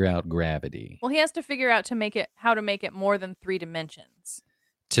to figure out gravity. Well, he has to figure out how to make it more than 3 dimensions.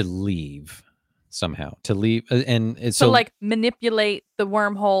 To leave somehow. To leave. And so like manipulate the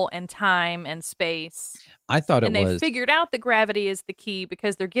wormhole and time and space. I thought and they figured out that gravity is the key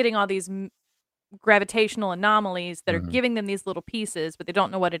because they're getting all these gravitational anomalies that are giving them these little pieces, but they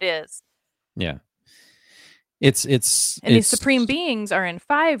don't know what it is. Yeah. These supreme beings are in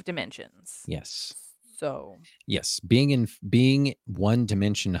 5 dimensions. Yes. So yes, being one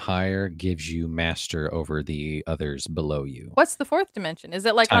dimension higher gives you master over the others below you. What's the 4th dimension? Is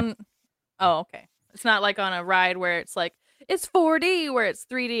it like time. Oh, okay. It's not like on a ride where it's like it's 4D where it's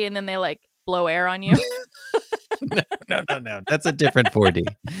 3D and then they like blow air on you. No. That's a different 4D.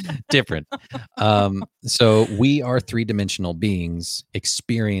 Different. So we are 3-dimensional beings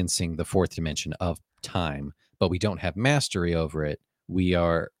experiencing the 4th dimension of time, but we don't have mastery over it. We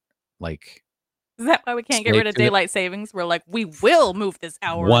are like... Is that why we can't get rid of daylight savings? We're like, we will move this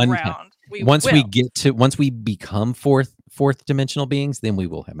hour around. Once we become fourth dimensional beings, then we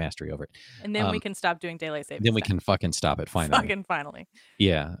will have mastery over it. And then we can stop doing daylight savings. Then we can fucking stop it finally. Finally.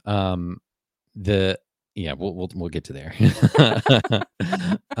 Yeah. We'll get to there.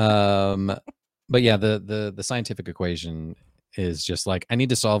 But yeah, the scientific equation is just like, I need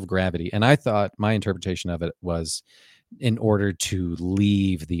to solve gravity. And I thought my interpretation of it was in order to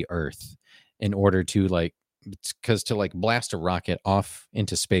leave the Earth. In order to because to blast a rocket off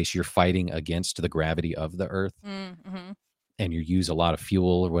into space, you're fighting against the gravity of the Earth, and you use a lot of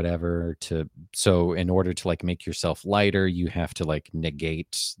fuel or whatever so in order to make yourself lighter, you have to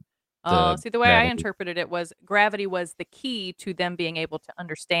negate. The way I interpreted it was gravity was the key to them being able to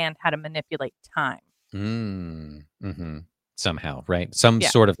understand how to manipulate time. Somehow, right?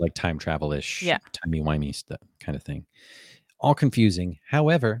 Sort of time travel-ish, timey-wimey stuff kind of thing. All confusing.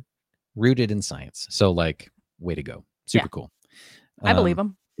 However, rooted in science. So way to go. Super cool. I believe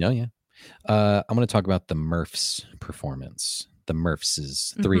them. Yeah. I'm going to talk about the Murphs' performance. The Murphs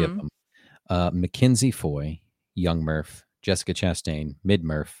is 3 of them. Mackenzie Foy, young Murph, Jessica Chastain, mid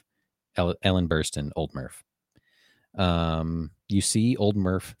Murph, Ellen Burstyn, old Murph. You see old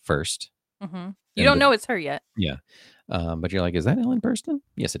Murph first. You don't know it's her yet. Yeah. But you're like, is that Ellen Burstyn?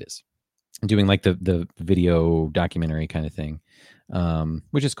 Yes, it is. Doing the video documentary kind of thing,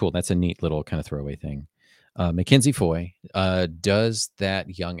 which is cool. That's a neat little kind of throwaway thing. Mackenzie Foy, does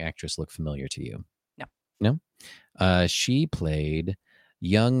that young actress look familiar to you? No. She played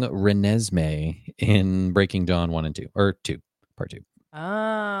young Renesmee in Breaking Dawn 1 and 2, or 2, part 2. Oh,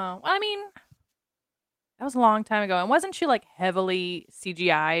 I mean, That was a long time ago. And wasn't she like heavily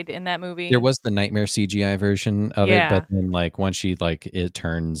CGI'd in that movie? There was the nightmare CGI version of it, but Yeah. then like once she like it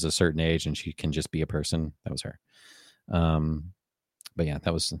turns a certain age and she can just be a person, that was her. But yeah,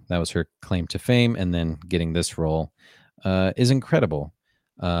 that was her claim to fame, and then getting this role is incredible.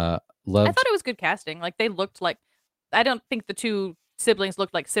 I Loved. thought it was good casting. Like they looked like I don't think the two siblings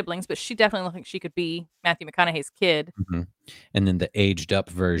looked like siblings, but she definitely looked like she could be Matthew McConaughey's kid. Mhm. And then the aged up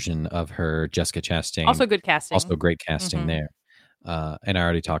version of her, Jessica Chastain, Also good also casting. great casting Mhm. there. And I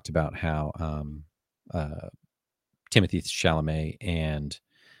already talked about how uh, Timothy Chalamet and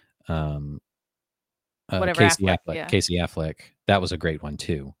um, Whatever Casey Affleck, Affleck. yeah. Casey Affleck, that was a great one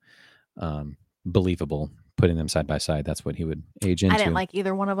too. Believable, putting them side by side. That's what he would age I didn't into. like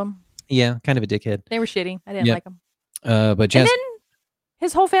either one of them. Yeah, kind of a dickhead. They were shitty. I didn't Yep. like them. But And then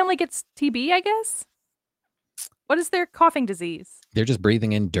his whole family gets TB, I guess. What is their coughing disease? they're just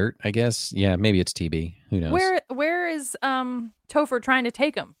breathing in dirt, I guess. Yeah, maybe it's TB. Who knows? Where is Topher trying to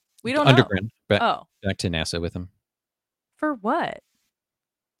take him? We don't know. Underground. Oh, Back to NASA with him, for what?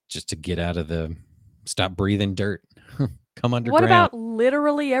 just to get out of the. Stop breathing dirt. Come underground. What about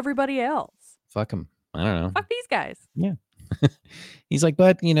literally everybody else? Fuck him. I don't know. Fuck these guys. Yeah. He's like,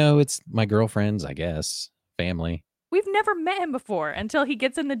 but it's my girlfriend's, I guess, family. We've never met him before until he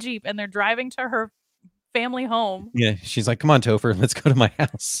gets in the Jeep and they're driving to her family home. Yeah. She's like, come on, Topher, let's go to my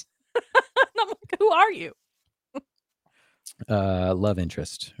house. And I'm like, who are you? Love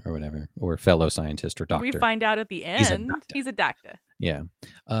interest or whatever, or fellow scientist or doctor. We find out at the end he's a doctor. Yeah.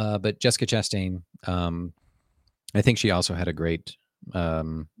 But Jessica Chastain, I think she also had a great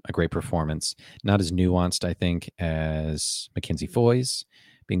performance. Not as nuanced, I think, as Mackenzie Foy's.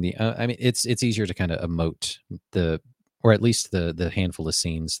 Being the, I mean, it's easier to kind of emote or at least the handful of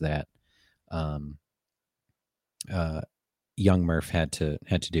scenes that young Murph had to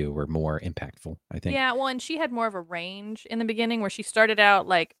do were more impactful, I think. Yeah, well, and she had more of a range in the beginning where she started out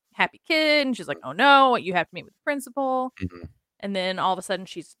like happy kid and she's like, oh no, you have to meet with the principal. Mm-hmm. And then all of a sudden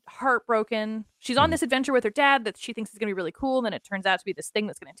she's heartbroken. She's on this adventure with her dad that she thinks is going to be really cool. And then it turns out to be this thing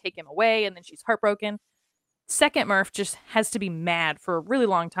that's going to take him away. And then she's heartbroken. Second Murph just has to be mad for a really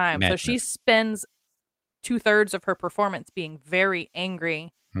long time. So she spends 2/3 of her performance being very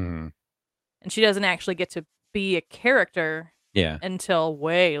angry. Mm-hmm. And she doesn't actually get to be a character until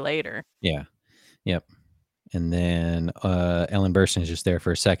way later. Yeah. Yep. And then Ellen Burstyn is just there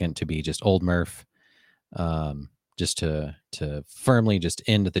for a second to be just old Murph. Just to firmly just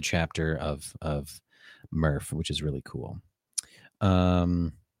end the chapter of Murph, which is really cool.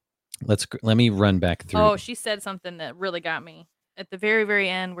 Let me run back through. Oh, she said something that really got me at the very, very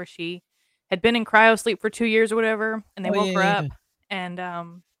end where she had been in cryo sleep for 2 years or whatever, and they woke her up, and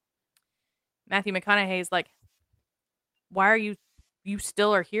Matthew McConaughey's like, "Why are you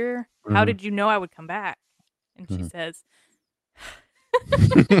still are here? Mm-hmm. How did you know I would come back?" And she says,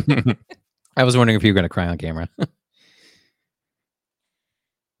 I was wondering if you were going to cry on camera.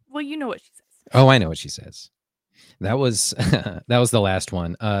 Well, you know what she says. Oh, I know what she says. That was the last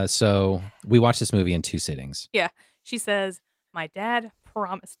one. So we watched this movie in 2 sittings. Yeah. She says, "My dad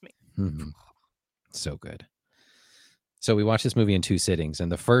promised me." Mm-hmm. So good. So we watched this movie in 2 sittings,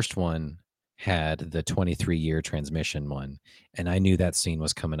 and the first one had the 23-year transmission one, and I knew that scene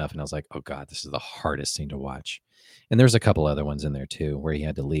was coming up, and I was like, oh God, this is the hardest scene to watch. And there's a couple other ones in there too where he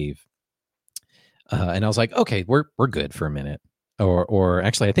had to leave. And I was like, okay, we're good for a minute. Or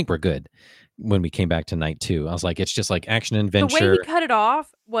actually, I think we're good. When we came back to night 2, I was like, it's just like action adventure. The way he cut it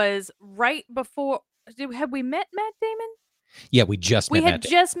off was right before. Had we met Matt Damon? Yeah, we just met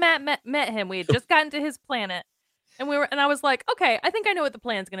him. We had just gotten to his planet, and I was like, okay, I think I know what the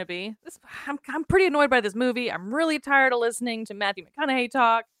plan's gonna be. I'm pretty annoyed by this movie. I'm really tired of listening to Matthew McConaughey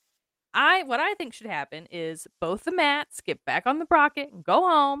talk. What I think should happen is both the Matts get back on the rocket and go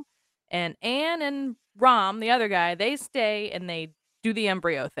home, and Anne and Rom, the other guy, they stay and they do the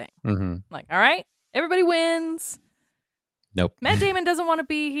embryo thing. Mm-hmm. Like, all right, everybody wins. Nope. Matt Damon doesn't want to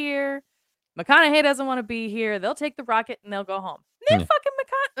be here. McConaughey doesn't want to be here. They'll take the rocket and they'll go home. And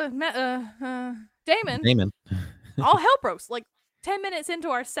then Damon. All hell broke. Like 10 minutes into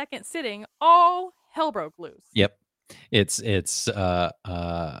our second sitting, all hell broke loose. Yep. It's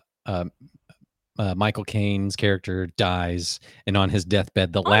Michael Caine's character dies, and on his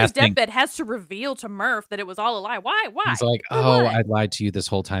deathbed, his deathbed has to reveal to Murph that it was all a lie. Why? He's like, I lied to you this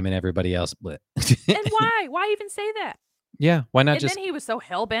whole time, and everybody else. And why? Why even say that? Yeah, why not? And then he was so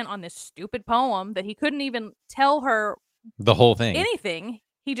hell-bent on this stupid poem that he couldn't even tell her the whole thing. Anything.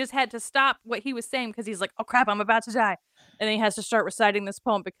 He just had to stop what he was saying because he's like, oh crap, I'm about to die. And then he has to start reciting this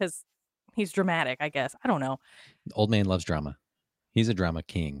poem because he's dramatic, I guess. I don't know. The old man loves drama. He's a drama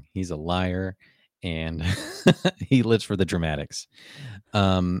king. He's a liar and he lives for the dramatics.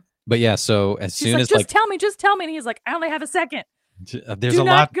 But yeah, so as She's soon like, as just tell me, and he's like, I only have a second. there's Do a not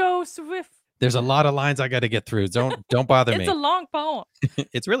lot, go swift. there's a lot of lines I got to get through. Don't bother It's me. a long poem.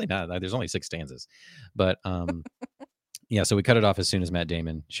 It's really not. There's only 6 stanzas, but yeah. So we cut it off as soon as Matt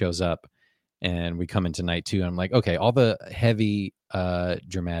Damon shows up, and we come into night 2. And I'm like, okay, all the heavy,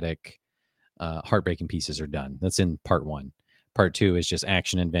 dramatic, heartbreaking pieces are done. That's in part 1. Part 2 is just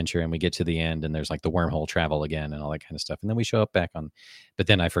action adventure, and we get to the end, and there's like the wormhole travel again, and all that kind of stuff. And then we show up back on. But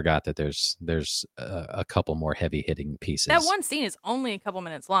then I forgot that there's a couple more heavy hitting pieces. That one scene is only a couple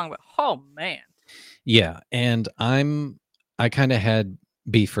minutes long, but oh man. Yeah, and I kind of had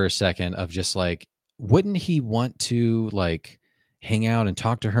beef for a second of just like, wouldn't he want to like hang out and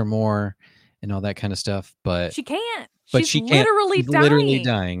talk to her more and all that kind of stuff? But she can't. But she can't. She's literally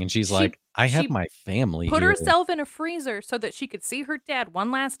dying, and she's like, I have my family put here. herself in a freezer so that she could see her dad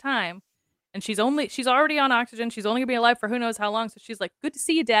one last time. And she's already on oxygen. She's only gonna be alive for who knows how long. So she's like, good to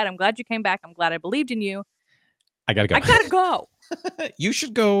see you, Dad. I'm glad you came back. I'm glad I believed in you. I gotta go. You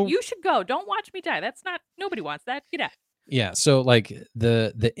should go. Don't watch me die. That's not, nobody wants that. Get out. Yeah. So like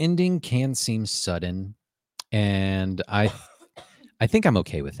the ending can seem sudden, and I think I'm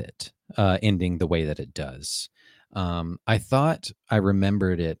okay with it ending the way that it does. I thought I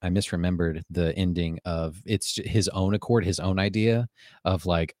misremembered the ending of it's his own accord, his own idea of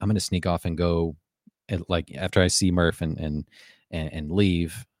like, I'm going to sneak off and go, like after I see Murph and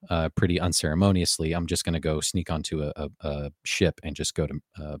leave pretty unceremoniously, I'm just going to go sneak onto a ship and just go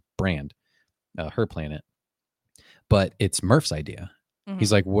to Brand, her planet. But it's Murph's idea. Mm-hmm.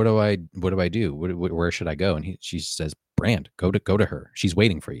 He's like, what do I do? Where should I go? And she says, Brand, go to her. She's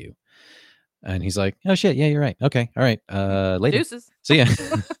waiting for you. And he's like, oh shit, yeah, you're right. Okay, all right. Later. Deuces. See ya.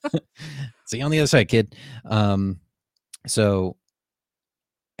 See you on the other side, kid. So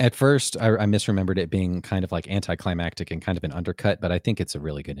at first I misremembered it being kind of like anticlimactic and kind of an undercut, but I think it's a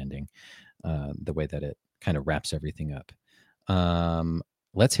really good ending. The way that it kind of wraps everything up.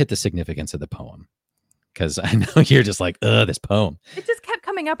 Let's hit the significance of the poem, because I know you're just like, this poem. It just kept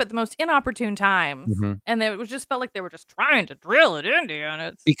coming up at the most inopportune times. Mm-hmm. And it just felt like they were just trying to drill it into you. And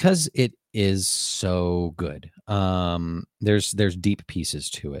it's because it is so good. There's deep pieces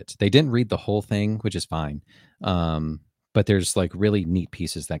to it. They didn't read the whole thing, which is fine. But there's like really neat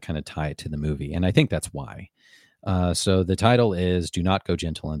pieces that kind of tie it to the movie. And I think that's why. So the title is Do Not Go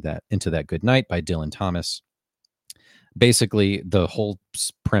Gentle Into That Good Night by Dylan Thomas. Basically, the whole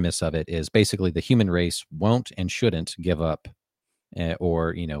premise of it is basically the human race won't and shouldn't give up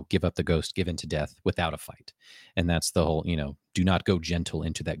or, give up the ghost, give in to death without a fight. And that's the whole, do not go gentle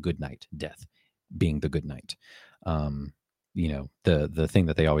into that good night, death being the good night. The thing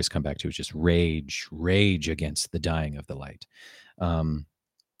that they always come back to is just rage against the dying of the light.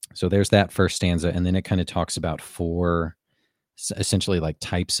 So there's that first stanza. And then it kind of talks about 4 essentially like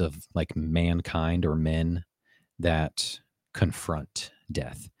types of like mankind or men that confront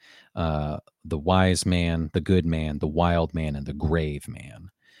death. The wise man, the good man, the wild man, and the grave man.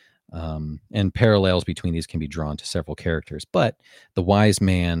 And parallels between these can be drawn to several characters, but the wise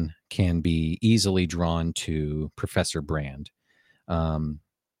man can be easily drawn to Professor Brand.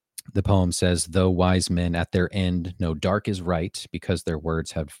 The poem says, though wise men at their end know dark is right, because their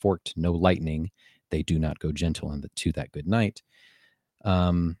words have forked no lightning, they do not go gentle to that good night.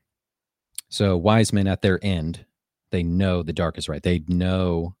 So wise men at their end, they know the dark is right. They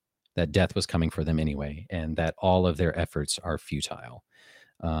know that death was coming for them anyway, and that all of their efforts are futile.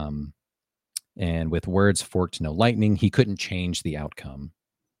 And with words forked no lightning, he couldn't change the outcome.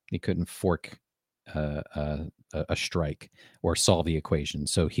 He couldn't fork a strike or solve the equation.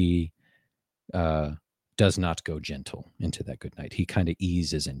 So he does not go gentle into that good night. He kind of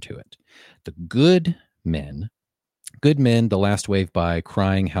eases into it. The good men, the last wave by,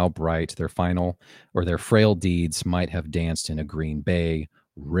 crying how bright their frail deeds might have danced in a green bay,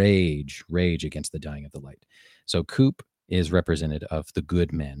 rage against the dying of the light. So Coop is representative of the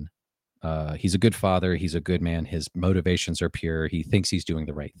good men. He's a good father. He's a good man. His motivations are pure. He thinks he's doing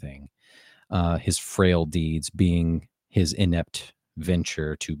the right thing. His frail deeds being his inept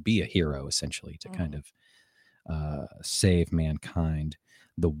venture to be a hero, essentially, to kind of save mankind.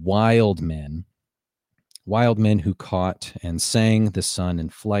 The wild men who caught and sang the sun in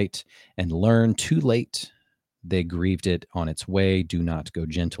flight and learned too late they grieved it on its way, do not go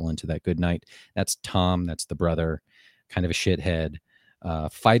gentle into that good night. That's Tom. That's the brother, kind of a shithead,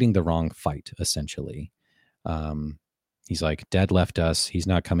 fighting the wrong fight, essentially. He's like, Dad left us. He's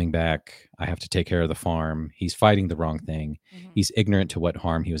not coming back. I have to take care of the farm. He's fighting the wrong thing. Mm-hmm. He's ignorant to what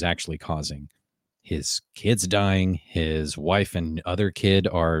harm he was actually causing. His kid's dying. His wife and other kid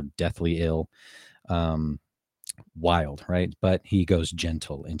are deathly ill. wild, right? But he goes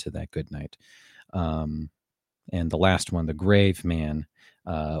gentle into that good night. And the last one, the grave man,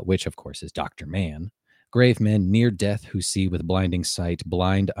 which of course is Dr. Man. Grave men near death who see with blinding sight,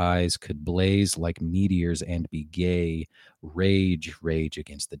 blind eyes could blaze like meteors and be gay, rage, rage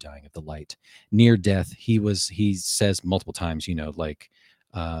against the dying of the light. Near death, he says multiple times, like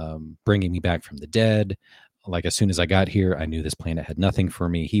bringing me back from the dead. Like as soon as I got here, I knew this planet had nothing for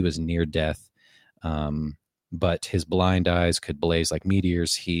me. He was near death, but his blind eyes could blaze like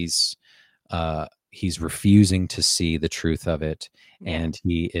meteors. He's refusing to see the truth of it, and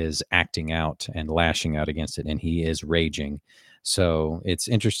he is acting out and lashing out against it, and he is raging. So it's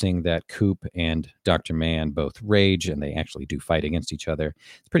interesting that Coop and Dr. Mann both rage, and they actually do fight against each other.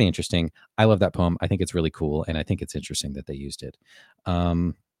 It's pretty interesting. I love that poem. I think it's really cool, and I think it's interesting that they used it.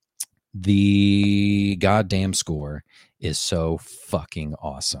 The goddamn score is so fucking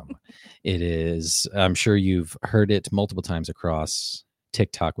awesome. It is. I'm sure you've heard it multiple times across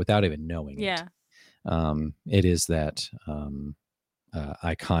TikTok without even knowing it. It is that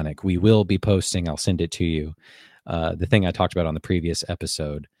iconic. We will be posting, I'll send it to you, the thing I talked about on the previous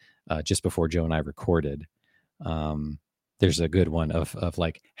episode, just before Joe and I recorded. There's a good one of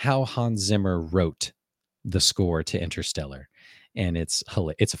like how Hans Zimmer wrote the score to Interstellar, and it's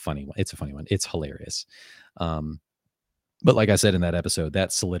a funny one. It's hilarious. But like I said in that episode,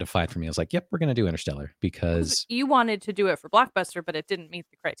 that solidified for me. I was like, yep, we're going to do Interstellar because you wanted to do it for Blockbuster, but it didn't meet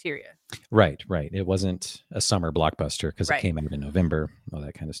the criteria. Right. It wasn't a summer blockbuster because it came out in November, all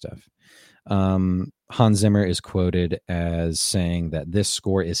that kind of stuff. Hans Zimmer is quoted as saying that this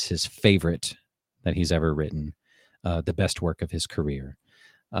score is his favorite that he's ever written, the best work of his career,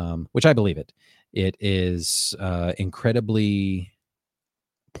 which I believe it. It is incredibly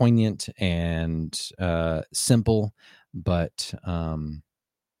poignant and simple, but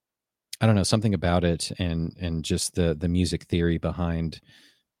I don't know, something about it and just the music theory behind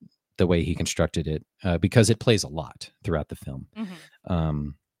the way he constructed it, because it plays a lot throughout the film.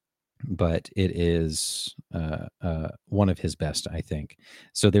 But it is one of his best, I think.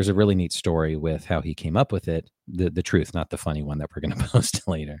 So there's a really neat story with how he came up with it, the truth, not the funny one that we're going to post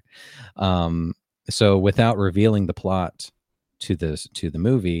later. So without revealing the plot to the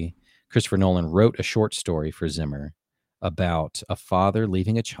movie, Christopher Nolan wrote a short story for Zimmer about a father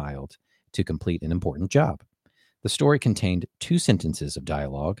leaving a child to complete an important job. The story contained 2 sentences of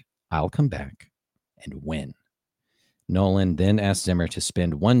dialogue: "I'll come back" and "when." Nolan then asked Zimmer to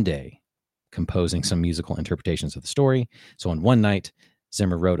spend one day composing some musical interpretations of the story. So on one night,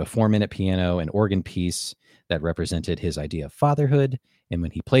 Zimmer wrote a 4-minute piano and organ piece that represented his idea of fatherhood. And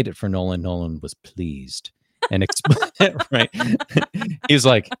when he played it for Nolan, Nolan was pleased and right. He was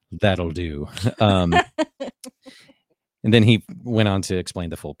like, "That'll do." And then he went on to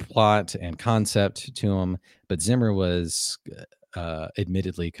explain the full plot and concept to him. But Zimmer was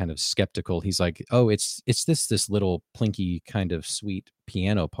admittedly kind of skeptical. He's like, "Oh, it's this little plinky kind of sweet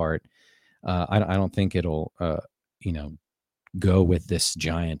piano part. I don't think it'll go with this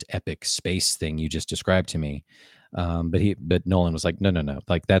giant epic space thing you just described to me." But Nolan was like, no.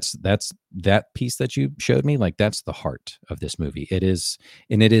 Like that's that piece that you showed me. Like that's the heart of this movie. It is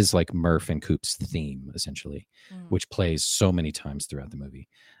like Murph and Coop's theme essentially, which plays so many times throughout the movie,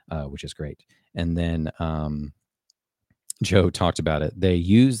 which is great. And then Joe talked about it. They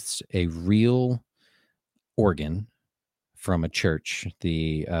used a real organ from a church,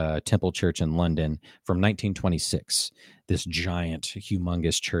 the Temple Church in London from 1926, this giant,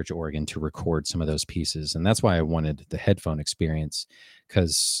 humongous church organ to record some of those pieces. And that's why I wanted the headphone experience,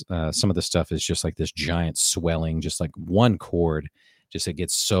 because some of the stuff is just like this giant swelling, just like one chord, just it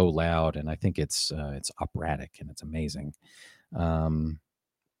gets so loud. And I think it's operatic and it's amazing.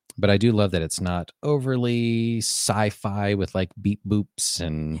 But I do love that it's not overly sci-fi with like beep boops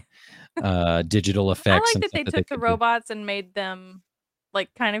and digital effects. I like and that they took the robots and made them like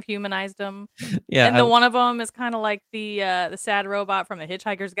kind of humanized them. Yeah, and the one of them is kind of like the sad robot from The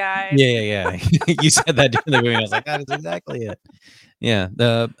Hitchhiker's Guide. Yeah. You said that during the movie. I was like, that is exactly it. Yeah,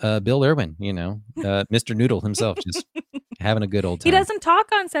 the Bill Irwin, Mr. Noodle himself, just having a good old time. He doesn't talk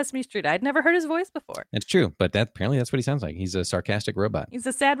on Sesame Street. I'd never heard his voice before. It's true, but apparently that's what he sounds like. He's a sarcastic robot. He's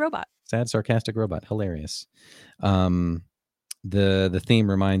a sad robot. Sad, sarcastic robot. Hilarious. The theme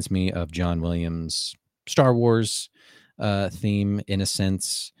reminds me of John Williams' Star Wars theme in a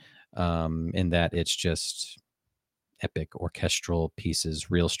sense, in that it's just epic orchestral pieces,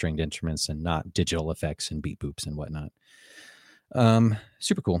 real stringed instruments, and not digital effects and beat boops and whatnot.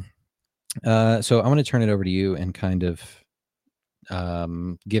 Super cool. So I want to turn it over to you and kind of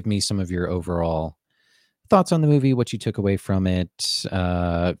give me some of your overall thoughts on the movie, what you took away from it.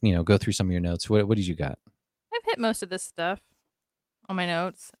 Go through some of your notes. What did you got? I've hit most of this stuff on my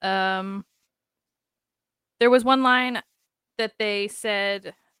notes. There was one line that they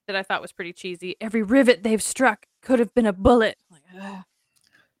said that I thought was pretty cheesy. Every rivet they've struck could have been a bullet. Like, ugh.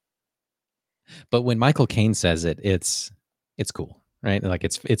 But when Michael Caine says it, it's cool, right? Like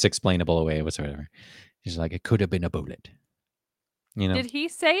it's explainable away whatsoever. He's like, it could have been a bullet. Did he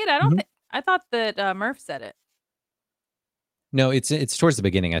say it? I don't think. I thought that Murph said it. No, it's towards the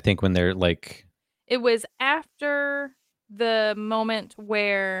beginning. I think when they're like, it was after the moment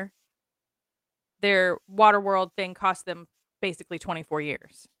where their Waterworld thing cost them basically 24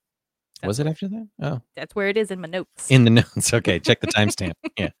 years. Was it after that? Oh, that's where it is in my notes. In the notes, okay. Check the timestamp.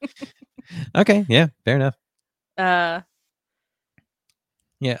 Yeah. Okay. Yeah. Fair enough. Yeah,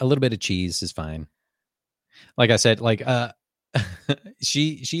 a little bit of cheese is fine. Like I said, like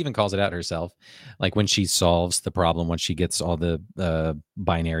she even calls it out herself. Like when she solves the problem, when she gets all the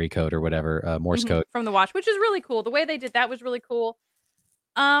binary code or whatever, Morse code from the watch, which is really cool. The way they did that was really cool.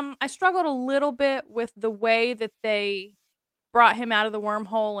 I struggled a little bit with the way that they brought him out of the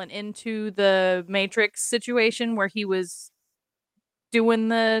wormhole and into the Matrix situation where he was doing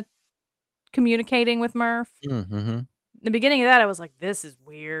the communicating with Murph. Mm-hmm. The beginning of that, I was like, this is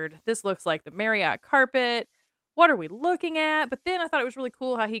weird. This looks like the Marriott carpet. What are we looking at? But then I thought it was really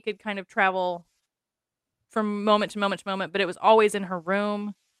cool how he could kind of travel from moment to moment to moment, but it was always in her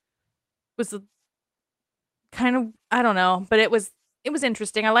room. It was kind of, I don't know, but it was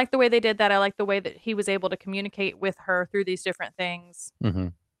interesting. I like the way they did that. I like the way that he was able to communicate with her through these different things. Mm-hmm.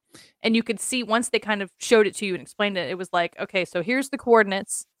 And you could see once they kind of showed it to you and explained it, it was like, okay, so here's the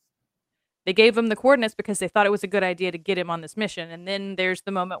coordinates. They gave him the coordinates because they thought it was a good idea to get him on this mission. And then there's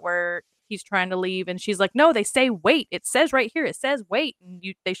the moment where he's trying to leave and she's like, no, they say wait. It says right here, it says wait. And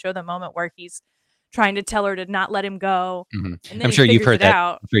they show the moment where he's trying to tell her to not let him go. Mm-hmm. And then I'm sure you've heard that.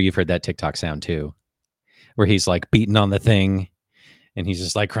 I'm sure you've heard that TikTok sound too, where he's like beating on the thing and he's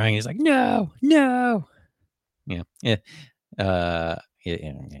just like crying. He's like, no. Yeah.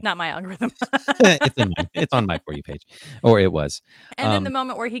 Not my algorithm. It's on my For You page, or it was. And then the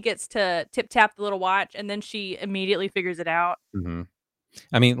moment where he gets to tip tap the little watch, and then she immediately figures it out. Mm-hmm.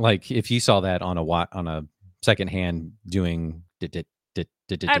 I mean, like if you saw that on a secondhand doing,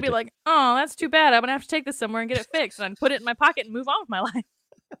 I'd be like, oh, that's too bad. I'm gonna have to take this somewhere and get it fixed, and I'd put it in my pocket and move on with my life.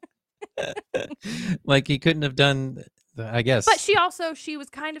 Like he couldn't have done. I guess. But she was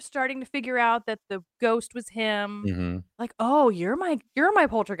kind of starting to figure out that the ghost was him. Mm-hmm. Like, oh, you're my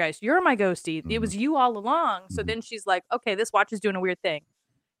poltergeist. You're my ghosty. Mm-hmm. It was you all along. So then she's like, okay, this watch is doing a weird thing.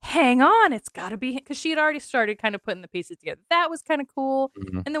 Hang on, it's got to be, because she had already started kind of putting the pieces together. That was kind of cool.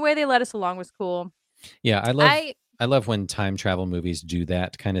 Mm-hmm. And the way they led us along was cool. Yeah, I love when time travel movies do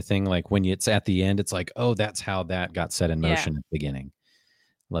that kind of thing. Like when it's at the end, it's like, oh, that's how that got set in motion at the beginning.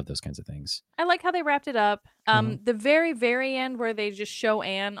 Love those kinds of things. I like how they wrapped it up. The very, very end where they just show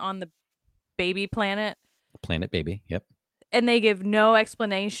Anne on the baby planet. Planet baby, yep. And they give no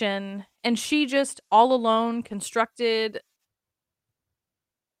explanation. And she just all alone constructed.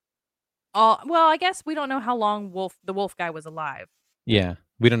 I guess we don't know how long the wolf guy was alive. Yeah,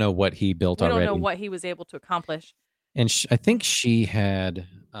 we don't know what he built already. We don't know what he was able to accomplish. And I think she had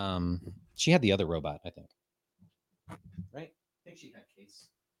the other robot, I think. Right? I think she had Case.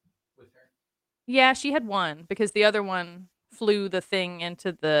 Yeah, she had one because the other one flew the thing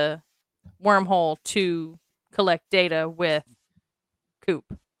into the wormhole to collect data with Coop.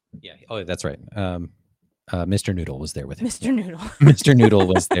 Yeah. Oh, that's right. Mr. Noodle was there with him. Mr. Noodle. Mr. Noodle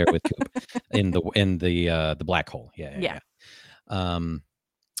was there with Coop in the black hole. Yeah.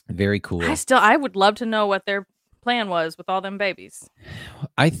 Very cool. I would love to know what their plan was with all them babies.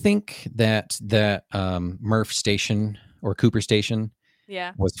 I think that Murph station or Cooper station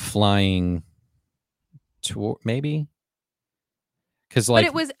was flying to maybe because but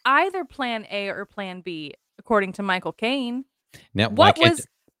it was either plan A or plan B according to Michael Caine. Now what was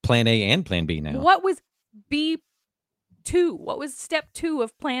plan A and plan B now? What was B2? What was step 2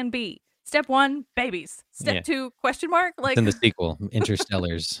 of plan B? Step 1, babies. Step 2, question mark? Like in the sequel,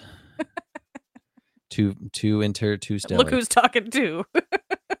 Interstellars. two stellar. Look who's talking to.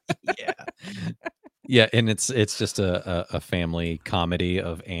 Yeah. Yeah, and it's just a family comedy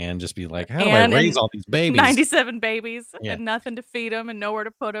of Anne just be like, how do I raise all these babies? 97 babies and nothing to feed them and nowhere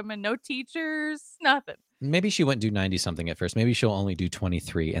to put them and no teachers, nothing. Maybe she wouldn't do 90 something at first. Maybe she'll only do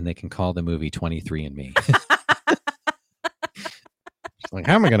 23 and they can call the movie 23 and Me. She's like,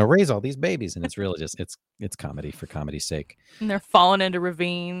 how am I going to raise all these babies? And it's really just it's comedy for comedy's sake. And they're falling into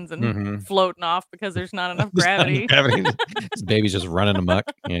ravines and floating off because there's not enough gravity. This baby's just running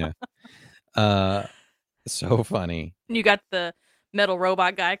amok. Yeah. So funny. And you got the metal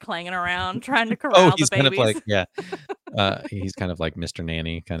robot guy clanging around trying to Oh, corral the he's kind of babies. like, yeah. He's kind of like Mr.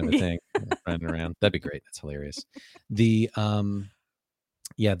 Nanny kind of a thing, running around. That'd be great. That's hilarious. The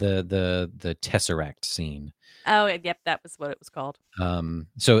yeah, the Tesseract scene. Oh, yep, that was what it was called.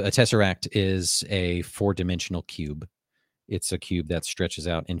 So a Tesseract is a 4-dimensional cube. It's a cube that stretches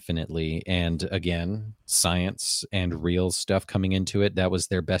out infinitely. And again, science and real stuff coming into it. That was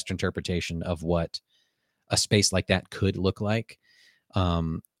their best interpretation of what a space like that could look like.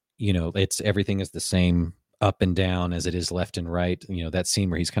 It's everything is the same up and down as it is left and right. That scene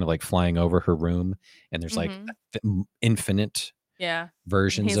where he's kind of like flying over her room and there's like infinite Yeah. And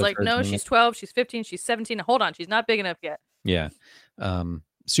versions he's of like, her no, doing she's it. 12, she's 15, she's 17. Hold on, she's not big enough yet. Yeah.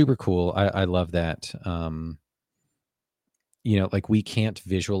 Super cool. I love that. Like we can't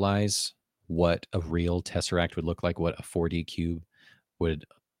visualize what a real Tesseract would look like, what a 4D cube would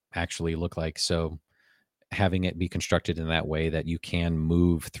actually look like. So having it be constructed in that way that you can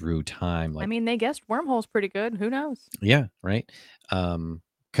move through time, I like, mean, they guessed wormholes pretty good. Who knows? yeah, right.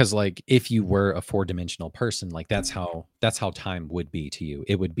 Because like if you were a 4-dimensional person, like that's how time would be to you.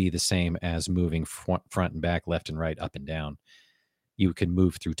 It would be the same as moving front and back, left and right, up and down. You could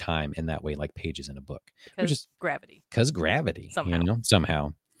move through time in that way, like pages in a book, which Because is gravity. because gravity, Somehow.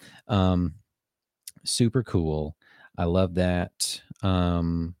 somehow. Super cool. I love that.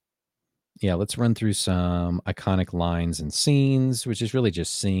 Yeah, let's run through some iconic lines and scenes, which is really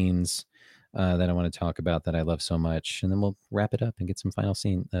just scenes that I want to talk about that I love so much, and then we'll wrap it up and get some final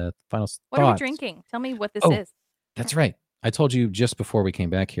What are we thoughts. drinking? Tell me what this Oh, is. that's right. I told you just before we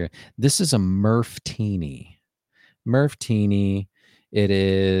came back here. This is a Murph-tini. Murph-tini. It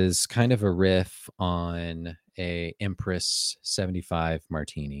is kind of a riff on a Empress 75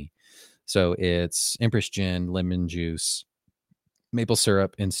 martini. So it's Empress gin, lemon juice, maple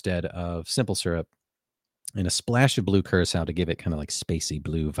syrup instead of simple syrup, and a splash of blue curacao to give it kind of like spacey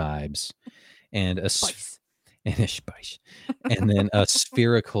blue vibes, and a Spice. spice, and then a single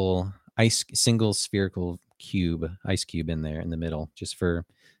spherical ice cube in there in the middle, just for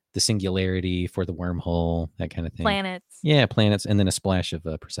the singularity, for the wormhole, that kind of thing. Planets. Yeah, planets, and then a splash of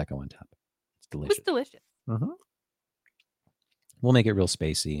prosecco on top. It's It was delicious. delicious. We'll make it real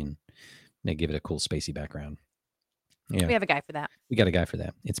spacey and give it a cool spacey background. Yeah, We have a guy for that. we got a guy for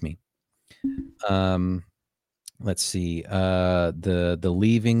that. It's me. Let's see. The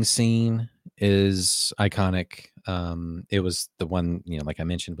leaving scene is iconic. It was the one, like I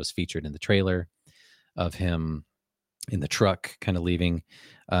mentioned, was featured in the trailer of him in the truck kind of leaving.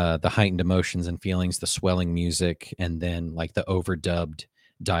 The heightened emotions and feelings, the swelling music, and then like the overdubbed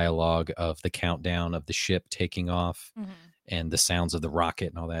dialogue of the countdown of the ship taking off and the sounds of the rocket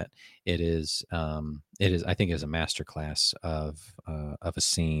and all that. It is I think, is a masterclass of a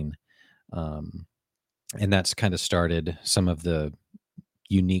scene. And that's kind of started some of the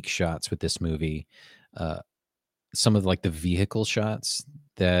unique shots with this movie. Some of like the vehicle shots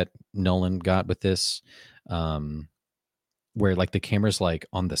that Nolan got with this, where like the camera's like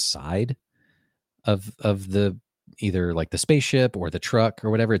on the side of the either like the spaceship or the truck or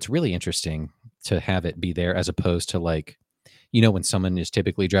whatever. It's really interesting to have it be there as opposed to like, when someone is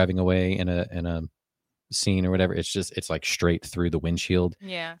typically driving away in a scene or whatever, it's like straight through the windshield.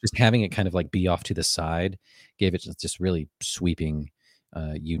 Yeah. Just having it kind of like be off to the side gave it just really sweeping,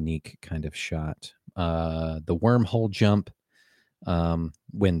 unique kind of shot. The wormhole jump,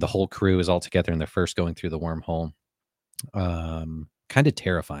 when the whole crew is all together and they're first going through the wormhole, kind of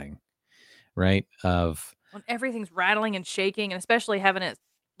terrifying, right? When everything's rattling and shaking, and especially having it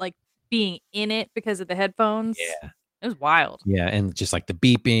like being in it because of the headphones. Yeah. It was wild. Yeah, and just like the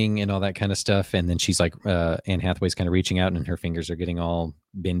beeping and all that kind of stuff. And then she's like, Anne Hathaway's kind of reaching out and her fingers are getting all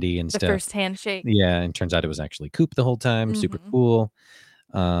bendy and The stuff. first handshake. Yeah, and turns out it was actually Coop the whole time. Super cool.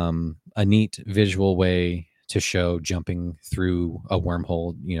 A neat visual way to show jumping through a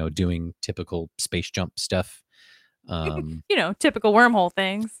wormhole, doing typical space jump stuff. Typical wormhole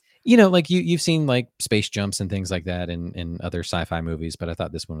things. Like you've seen like space jumps and things like that in other sci-fi movies, but I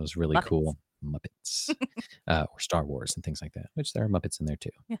thought this one was really cool. Muppets, or Star Wars and things like that, which there are Muppets in there too.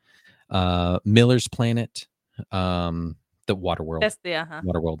 Yeah. Miller's Planet, the Waterworld. That's the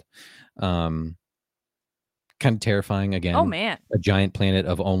Waterworld. Kind of terrifying again. Oh man, a giant planet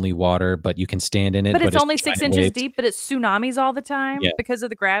of only water, but you can stand in it. But it's only 6 inches deep, but it's tsunamis all the time because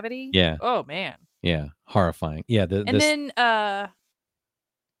of the gravity. Yeah. Oh man. Yeah, horrifying. Yeah. Then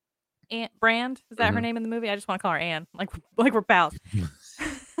Anne Brand, is that her name in the movie? I just want to call her Anne, like we're pals.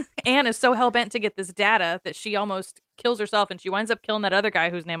 Anne is so hell bent to get this data that she almost kills herself, and she winds up killing that other guy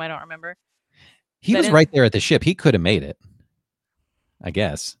whose name I don't remember. He was right there at the ship. He could have made it. I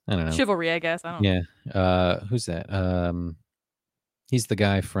guess. I don't know. Chivalry, I guess. I don't know. Yeah. Who's that? He's the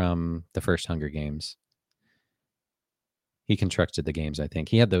guy from the first Hunger Games. He constructed the games, I think.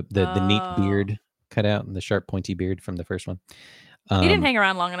 He had the neat beard cut out and the sharp pointy beard from the first one. He didn't hang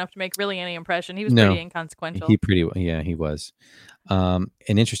around long enough to make really any impression. He was No. pretty inconsequential. He was. An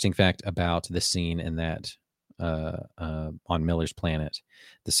interesting fact about the scene in that on Miller's Planet,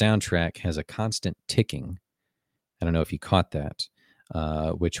 the soundtrack has a constant ticking. I don't know if you caught that,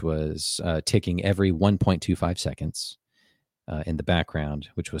 which was ticking every 1.25 seconds in the background,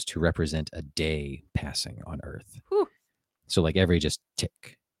 which was to represent a day passing on Earth. Whew. So like every just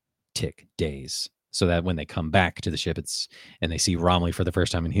tick, tick days. So that when they come back to the ship, and they see Romley for the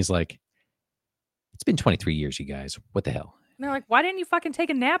first time, and he's like, "It's been 23 years, you guys. What the hell?" And they're like, "Why didn't you fucking take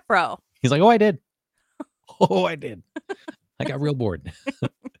a nap, bro?" He's like, "Oh, I did. Oh, I did. I got real bored."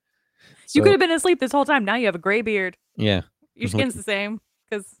 You could have been asleep this whole time. Now you have a gray beard. Yeah. Your skin's the same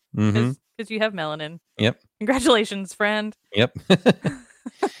because you have melanin. Yep. Congratulations, friend. Yep.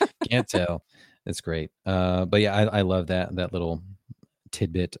 Can't tell. It's great. But yeah, I love that little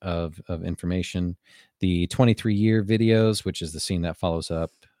tidbit of information. The 23-year videos, which is the scene that follows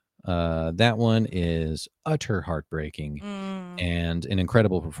up, that one is utter heartbreaking and an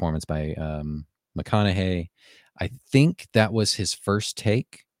incredible performance by McConaughey. I think that was his first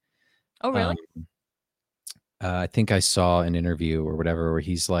take. Oh, really? I think I saw an interview or whatever where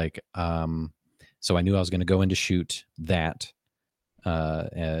he's like, so I knew I was going to go in to shoot that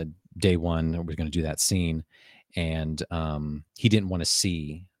day one. We're going to do that scene. And he didn't want to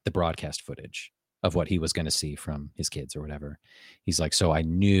see the broadcast footage of what he was going to see from his kids or whatever. He's like, so I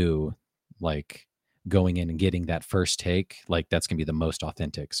knew like going in and getting that first take, like that's going to be the most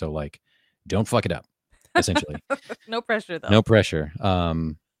authentic. So like, don't fuck it up, essentially. No pressure though. No pressure.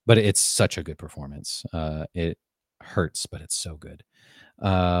 But it's such a good performance. It hurts, but it's so good.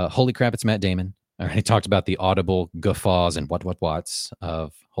 Holy crap, it's Matt Damon. I already talked about the audible guffaws and what's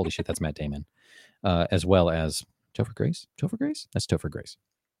of holy shit, that's Matt Damon. As well as Topher Grace. Topher Grace? That's Topher Grace.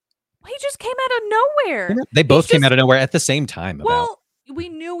 He just came out of nowhere. They both came out of nowhere at the same time. Well, we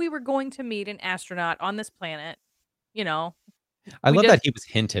knew we were going to meet an astronaut on this planet. You know, I love that he was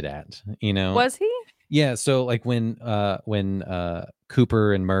hinted at. You know, was he? Yeah. So like when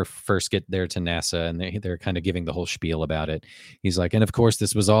Cooper and Murph first get there to NASA and they're kind of giving the whole spiel about it, he's like, and of course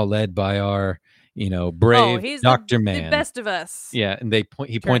this was all led by our brave Dr. Man, the best of us. Yeah, and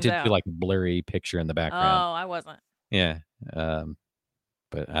he pointed to like blurry picture in the background. Oh, I wasn't. Yeah.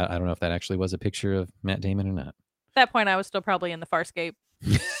 But I don't know if that actually was a picture of Matt Damon or not. At that point, I was still probably in the Farscape.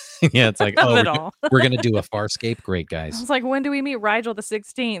 Yeah, it's like, oh, we're going to do a Farscape. Great, guys. I was like, when do we meet Rigel the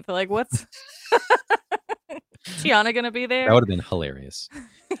 16th? Like, what's Tiana going to be there? That would have been hilarious.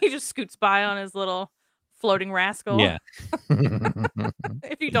 He just scoots by on his little floating rascal. Yeah.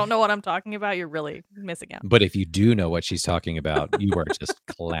 If you don't know what I'm talking about, you're really missing out. But if you do know what she's talking about, you are just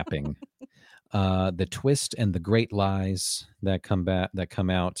clapping. The twist and the great lies that come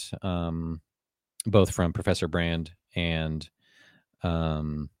out, both from Professor Brand and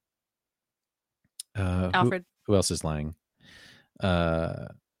Alfred. Who else is lying?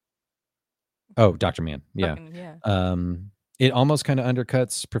 Dr. Mann. Yeah. It almost kind of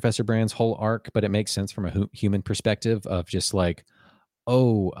undercuts Professor Brand's whole arc, but it makes sense from a human perspective of just like,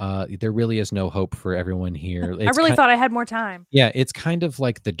 there really is no hope for everyone here. I really thought I had more time. Yeah, it's kind of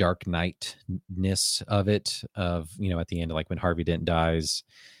like the Dark Knight-ness of it, at the end, like when Harvey Dent dies,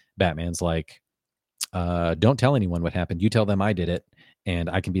 Batman's like, don't tell anyone what happened. You tell them I did it,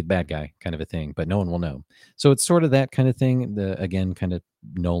 and I can be the bad guy, kind of a thing, but no one will know. So it's sort of that kind of thing, again, kind of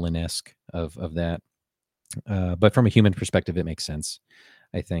Nolan-esque of that. But from a human perspective, it makes sense,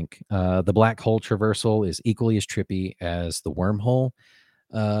 I think. The black hole traversal is equally as trippy as the wormhole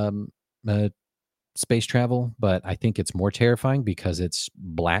space travel, but I think it's more terrifying because it's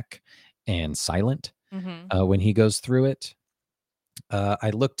black and silent when he goes through it. I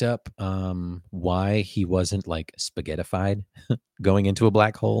looked up why he wasn't like spaghettified going into a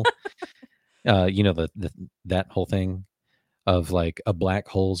black hole. That whole thing of like a black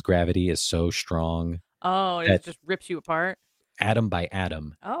hole's gravity is so strong. Oh, it just rips you apart. Atom by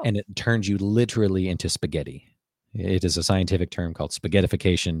atom. Oh. And it turns you literally into spaghetti. It is a scientific term called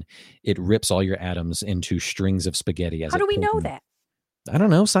spaghettification. It rips all your atoms into strings of spaghetti. How do we know that? I don't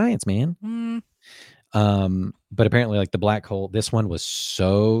know. Science, man. But apparently like the black hole, this one was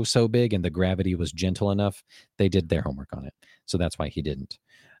so big and the gravity was gentle enough. They did their homework on it. So that's why he didn't.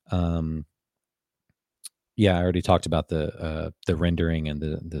 Yeah, I already talked about the rendering and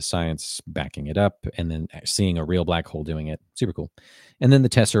the science backing it up, and then seeing a real black hole doing it. Super cool. And then the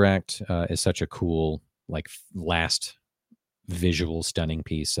Tesseract is such a cool like last visual stunning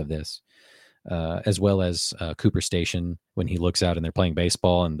piece of this. As well as Cooper Station when he looks out and they're playing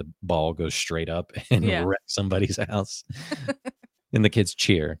baseball and the ball goes straight up and Yeah. wrecks somebody's house. And the kids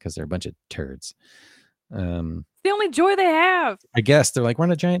cheer because they're a bunch of turds. The only joy they have. I guess they're like, we're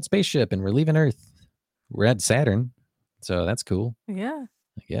on a giant spaceship and we're leaving Earth. We're at Saturn. So that's cool, Yeah.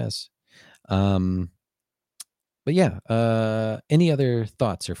 I guess. But yeah, any other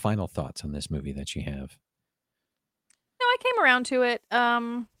thoughts or final thoughts on this movie that you have? No, I came around to it.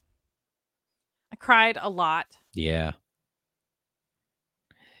 I cried a lot. Yeah.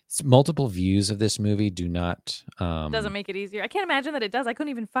 Multiple views of this movie do not Doesn't make it easier. I can't imagine that it does. I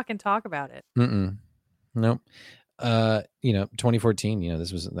couldn't even fucking talk about it. Nope. 2014,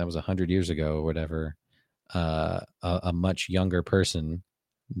 that was 100 years ago or whatever. A much younger person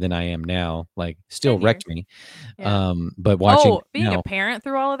than I am now, like still 10 wrecked years. me. Yeah. But watching being now, a parent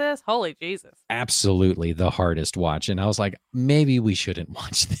through all of this, holy Jesus. absolutely the hardest watch. And I was like, maybe we shouldn't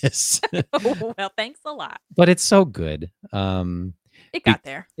watch this. Well, thanks a lot. But it's so good. It got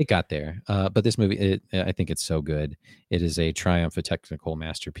there. It got there. But this movie, I think it's so good. It is a triumph, a technical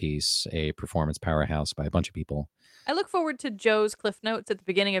masterpiece, a performance powerhouse by a bunch of people. I look forward to Joe's cliff notes at the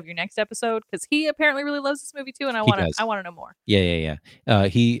beginning of your next episode because he apparently really loves this movie too, and I want to know more. Yeah.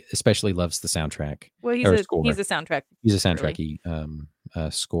 He especially loves the soundtrack. Well, he's a soundtrack. He's a soundtracky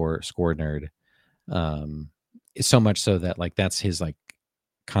score nerd. So much so that like that's his like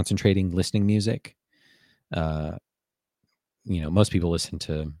concentrating listening music. Most people listen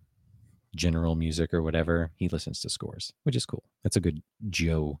to general music or whatever. He listens to scores, which is cool. That's a good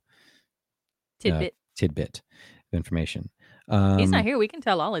Joe tidbit of information. He's not here. We can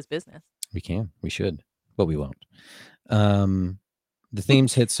tell all his business. We should, but we won't. The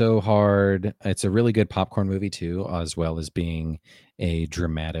themes hit so hard. It's a really good popcorn movie too, as well as being a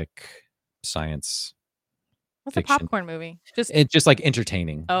dramatic science What's fiction. a popcorn movie? It's just like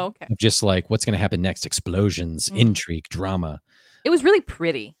entertaining. Oh, okay. Just like what's going to happen next? Explosions, intrigue, drama. It was really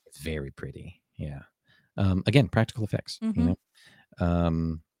pretty. It's very pretty. Yeah. Again, practical effects. You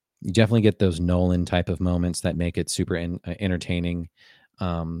definitely get those Nolan type of moments that make it super entertaining.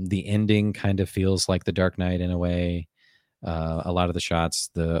 The ending kind of feels like The Dark Knight in a way. A lot of the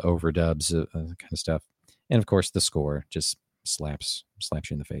shots, the overdubs, kind of stuff, and of course the score just slaps you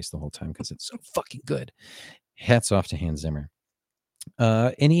in the face the whole time because it's so fucking good. Hats off to Hans Zimmer.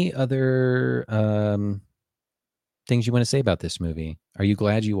 Any other things you want to say about this movie? Are you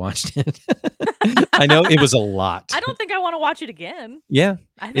glad you watched it? I know it was a lot. I don't think I want to watch it again. Yeah,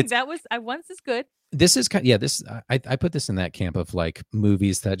 I think once is good. This is kind. Yeah, this I put this in that camp of like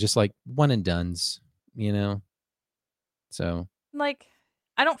movies that just like one and dones. So like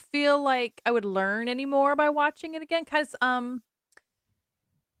I don't feel like I would learn any more by watching it again because I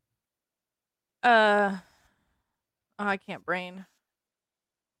can't brain.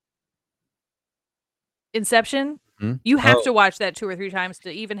 Inception. Mm-hmm. You have to watch that 2 or 3 times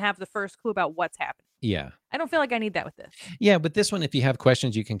to even have the first clue about what's happening. Yeah. I don't feel like I need that with this. Yeah, but this one, if you have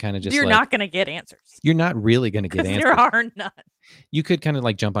questions, you can kind of just You're not going to get answers. You're not really going to get answers. There are none. You could kind of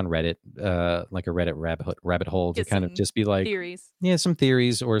like jump on Reddit, like a Reddit rabbit hole to kind of just be like theories. Yeah, some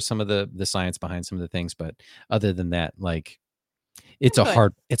theories or some of the science behind some of the things. But other than that, like it's a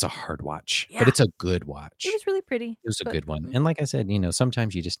hard watch, but it's a good watch. It was really pretty. It was a good one. And like I said,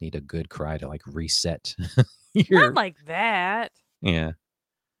 sometimes you just need a good cry to like reset. Not like that. Yeah.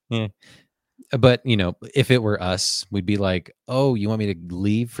 But if it were us, we'd be like, "Oh, you want me to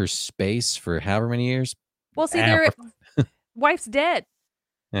leave for space for however many years?" Well, see, their wife's dead.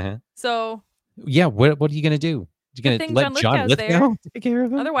 So yeah, what are you gonna do? You're gonna let John Lithgow take care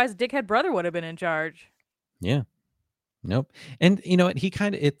of him? Otherwise, dickhead brother would have been in charge. Yeah. Nope. And you know what? He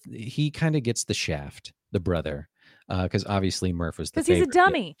kind of gets the shaft, the brother, because obviously Murph was the favorite. Because he's a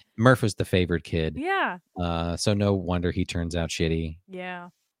dummy. Murph was the favored kid. Yeah. So no wonder he turns out shitty. Yeah.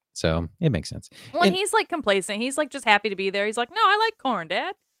 So it makes sense. Well, and he's like complacent. He's like just happy to be there. He's like, no, I like corn,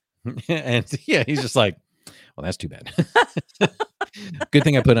 Dad. And yeah, he's just like, well, that's too bad. Good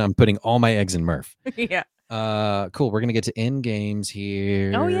thing I'm putting all my eggs in Murph. Yeah. Cool. We're gonna get to end games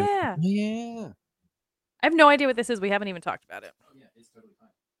here. Oh yeah. Yeah. I have no idea what this is. We haven't even talked about it. Oh yeah, it's totally fine.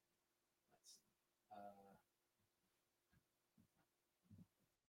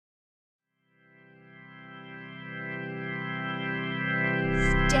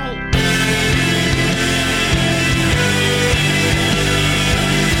 Stay.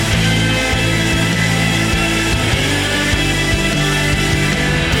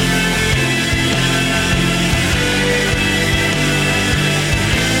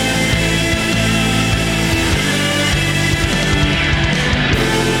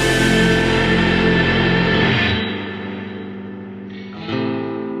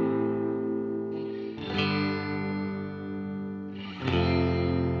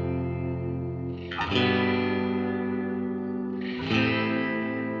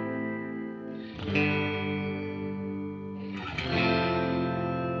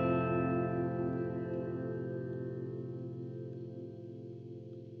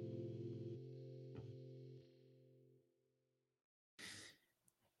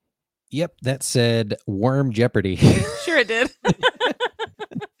 Yep, that said Worm Jeopardy. Sure it did.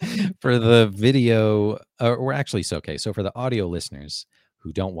 For the video, or actually, so for the audio listeners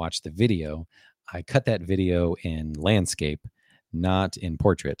who don't watch the video, I cut that video in landscape, not in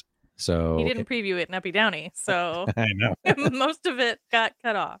portrait. So He didn't preview it in Uppy Downy, so I know. most of it got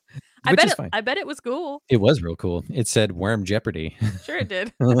cut off. Which is fine. I bet it was cool. It was real cool. It said Worm Jeopardy. Sure it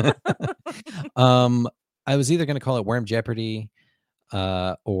did. I was either going to call it Worm Jeopardy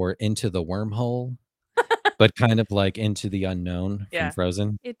or Into the Wormhole, but kind of like Into the Unknown from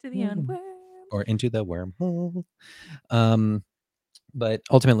Frozen. Into the Unworm. Or Into the Wormhole. But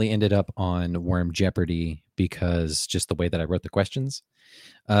ultimately ended up on Worm Jeopardy because just the way that I wrote the questions.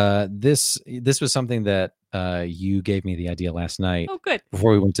 This was something that you gave me the idea last night. Oh, good.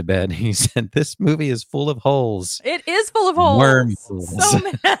 Before we went to bed. He said, this movie is full of holes. It is full of holes. Wormholes. So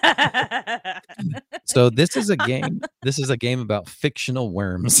mad. So this is a game. This is a game about fictional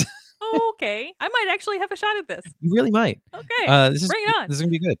worms. Oh, okay. I might actually have a shot at this. You really might. Okay. This is bring it on. This is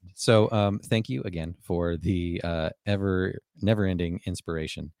gonna be good. So thank you again for the never-ending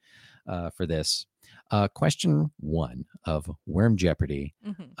inspiration for this. Question 1 of Worm Jeopardy.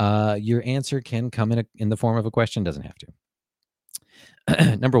 Mm-hmm. Your answer can come in the form of a question, doesn't have to.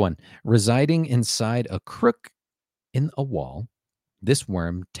 Number 1, residing inside a crook in a wall, this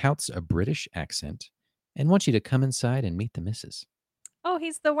worm touts a British accent and wants you to come inside and meet the missus. Oh,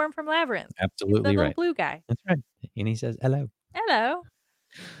 he's the worm from Labyrinth. Absolutely he's the right. Little blue guy. That's right. And he says, hello. Hello.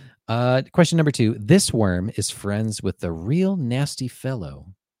 Question number 2. This worm is friends with the real nasty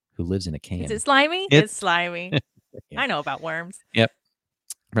fellow who lives in a can. Is it slimy? It's slimy. Yeah. I know about worms. Yep.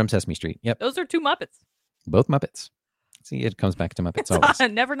 From Sesame Street. Yep. Those are 2 Muppets. Both Muppets. See, it comes back to Muppets always.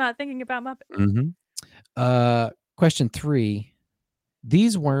 Never not thinking about Muppets. Mm-hmm. Question 3.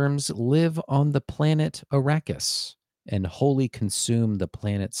 These worms live on the planet Arrakis and wholly consume the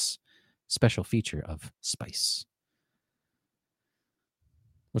planet's special feature of spice.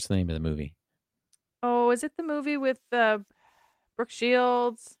 What's the name of the movie? Oh, is it the movie with Brooke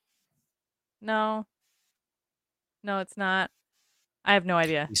Shields? No. No, it's not. I have no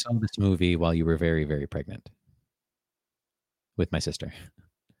idea. We saw this movie while you were very, very pregnant with my sister.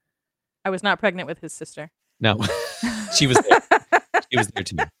 I was not pregnant with his sister. No, she was there. She was there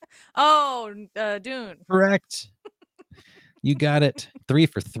too. Oh, Dune. Correct. You got it. 3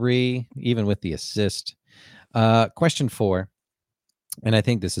 for 3, even with the assist. Question 4. And I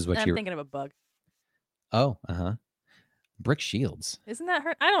think this is what I'm thinking of a bug. Oh, Brooke Shields. Isn't that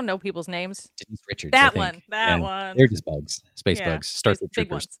her? I don't know people's names. Denise Richards. That one. They're just bugs. Space bugs. Starship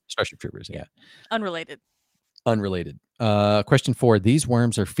Troopers. Starship Troopers. Yeah. Unrelated. Question 4. These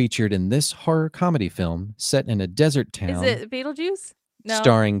worms are featured in this horror comedy film set in a desert town. Is it Beetlejuice? No.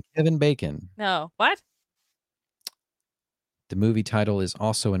 Starring Kevin Bacon. No. What? The movie title is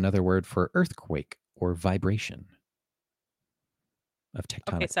also another word for earthquake or vibration of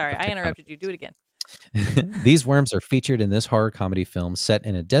tectonic. Okay, sorry. I interrupted you. Do it again. These worms are featured in this horror comedy film set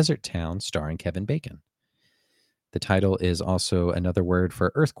in a desert town starring Kevin Bacon. The title is also another word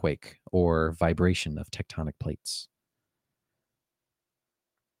for earthquake or vibration of tectonic plates.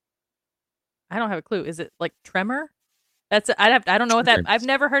 I don't have a clue. Is it like Tremor? I don't know what that. I've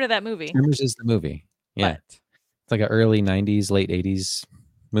never heard of that movie. Tremors is the movie. Yeah. But it's like an early 90s, late 80s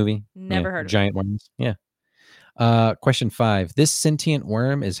movie. Never heard of giant worms. Yeah. Question 5. This sentient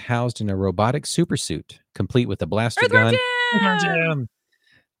worm is housed in a robotic supersuit, complete with a blaster gun. Jim!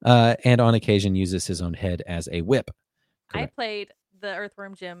 And on occasion uses his own head as a whip. Correct. I played the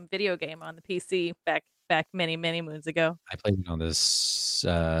Earthworm Jim video game on the PC back many, many moons ago. I played it on this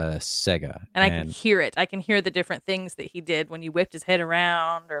Sega. And I can hear it. I can hear the different things that he did when you whipped his head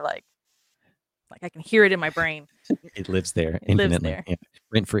around, or like I can hear it in my brain. It lives there infinitely. Lives there. Yeah,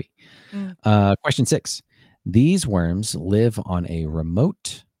 rent-free. Question 6. These worms live on a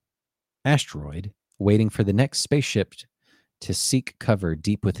remote asteroid waiting for the next spaceship to seek cover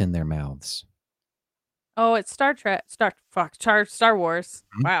deep within their mouths. Oh, it's Star Wars.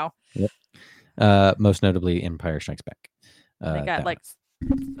 Mm-hmm. Wow. Yep. Most notably Empire Strikes Back. They got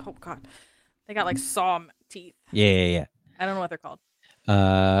oh god. They got like saw teeth. Yeah. I don't know what they're called.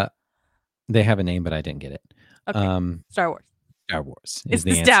 They have a name, but I didn't get it. Okay. Star Wars. Star Wars. It's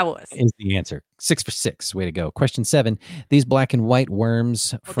the Star Wars. Is the answer. 6 for 6. Way to go. Question 7. These black and white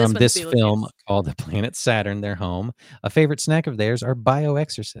worms from this film call the planet Saturn their home. A favorite snack of theirs are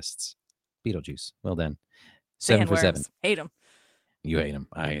bioexorcists. Beetlejuice. Well done. 7 for 7. Hate them. You hate them.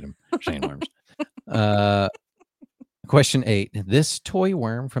 I hate them. Sandworms. Question 8. This toy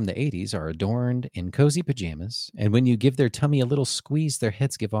worm from the 80s are adorned in cozy pajamas, and when you give their tummy a little squeeze, their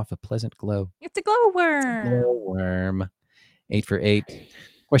heads give off a pleasant glow. It's a glowworm. Glowworm. 8 for 8.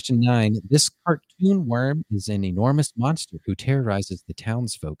 Question 9. This cartoon worm is an enormous monster who terrorizes the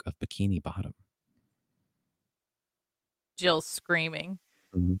townsfolk of Bikini Bottom. Jill's screaming.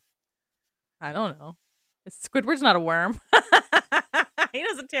 Mhm. I don't know. Squidward's not a worm. He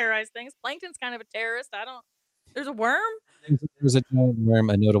doesn't terrorize things. Plankton's kind of a terrorist. There's a worm? There's a giant worm,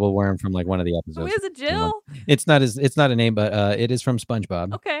 a notable worm from like one of the episodes. Who is it, Jill? It's not a name, but it is from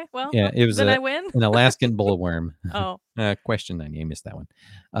SpongeBob. Okay, well, yeah, it was then I win. an Alaskan bullworm. Oh, question 9. You missed that one.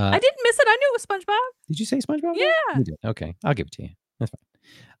 I didn't miss it. I knew it was SpongeBob. Did you say SpongeBob? Yeah. You did. Okay, I'll give it to you. That's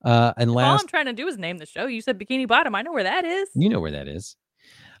fine. And All last, I'm trying to do is name the show. You said Bikini Bottom. I know where that is. you know where that is.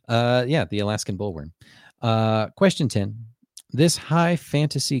 Yeah, the Alaskan bullworm. Question 10. This high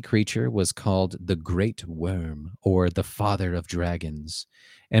fantasy creature was called the Great Worm, or the Father of Dragons,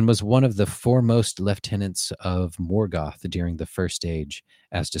 and was one of the foremost lieutenants of Morgoth during the First Age,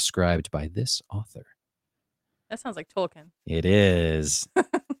 as described by this author. That sounds like Tolkien. It is.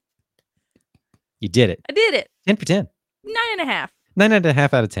 You did it. I did it. 10 for 10. 9.5.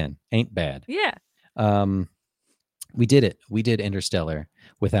 9.5 out of 10. Ain't bad. Yeah. We did it. We did Interstellar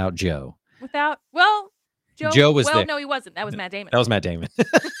without Joe. Joe was there. No, he wasn't. That was Matt Damon. That was Matt Damon.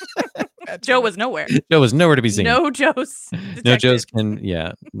 Joe was nowhere. Joe was nowhere to be seen. No Joe's. No Joe's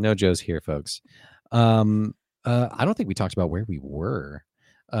no Joe's here, folks. I don't think we talked about where we were.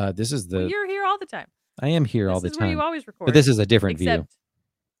 This is Well, you're here all the time. I am here all the This is where time. you always record. But this is a different view.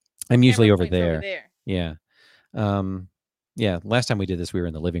 I'm usually over there. Yeah. Yeah. Last time we did this, we were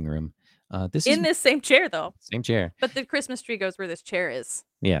in the living room. This same chair though. Same chair. But the Christmas tree goes where this chair is.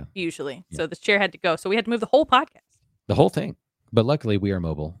 Yeah. Usually. Yeah. So this chair had to go. So we had to move the whole podcast. The whole thing. But luckily we are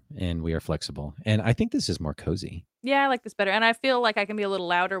mobile and we are flexible. And I think this is more cozy. Yeah, I like this better. And I feel like I can be a little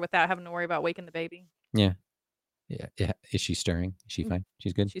louder without having to worry about waking the baby. Yeah. Yeah. Is she stirring? Is she fine?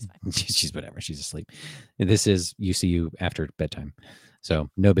 She's good? She's fine. She's whatever. She's asleep. This is UCU after bedtime. So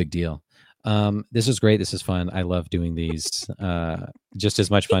no big deal. This is great. This is fun. I love doing these. Just as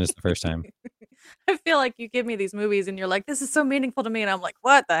much fun as the first time. I feel like you give me these movies and you're like, this is so meaningful to me. And I'm like,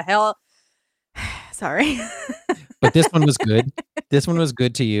 what the hell? Sorry. But this one was good. This one was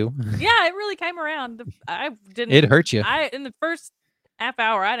good to you. Yeah, it really came around. I didn't. It hurt you. In the first half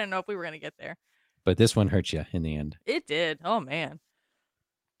hour, I didn't know if we were going to get there. But this one hurt you in the end. It did. Oh, man.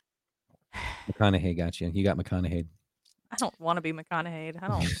 McConaughey got you. You got McConaughey. I don't want to be McConaughey. I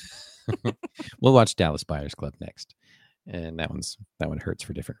don't. We'll watch Dallas Buyers Club next. And that one hurts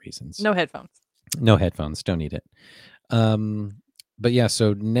for different reasons. No headphones. No headphones. Don't need it. But yeah,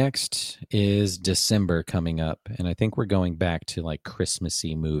 so next is December coming up. And I think we're going back to like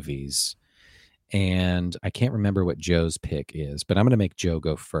Christmassy movies. And I can't remember what Joe's pick is, but I'm going to make Joe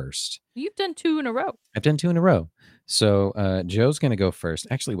go first. You've done 2 in a row. I've done 2 in a row. So Joe's going to go first.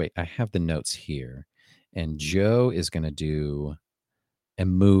 Actually, wait, I have the notes here. And Joe is going to do a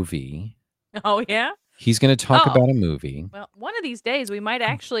movie. Oh, yeah? He's going to talk about a movie. Well, one of these days we might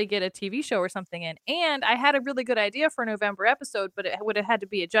actually get a TV show or something in. And I had a really good idea for a November episode, but it would have had to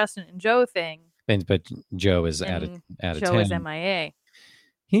be a Justin and Joe thing. But Joe is out of Joe is MIA.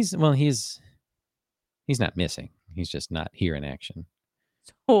 He's not missing. He's just not here in action.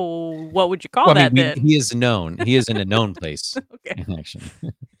 So what would you call that then? He is known. He is in a known place in action.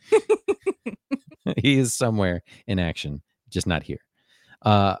 He is somewhere in action, just not here.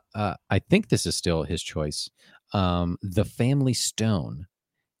 I think this is still his choice. The Family Stone.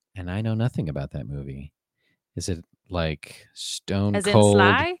 And I know nothing about that movie. Is it like Stone As Cold?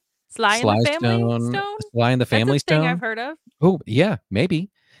 in Sly in the Family Stone? Sly in the Family That's a Stone? thing I've heard of. Oh, yeah,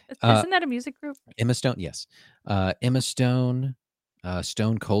 maybe. Isn't that a music group? Emma Stone, yes. Emma Stone,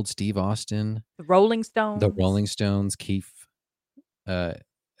 Stone Cold Steve Austin. The Rolling Stones. The Rolling Stones, Keith.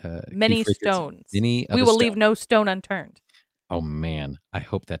 Many Keith stones. We will leave no stone unturned. Oh, man. I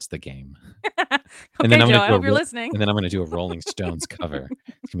hope that's the game. Okay, Joe, I hope you're listening. And then I'm going to do a Rolling Stones cover.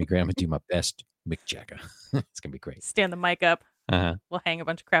 It's going to be great. I'm going to do my best Mick Jagger. It's going to be great. Stand the mic up. Uh-huh. We'll hang a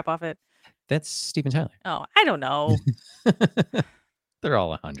bunch of crap off it. That's Steven Tyler. Oh, I don't know. They're all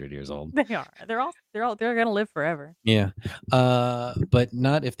 100 years old. They are. They're going to live forever. Yeah. But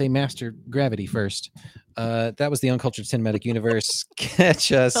not if they master gravity first. That was the Uncultured Cinematic Universe.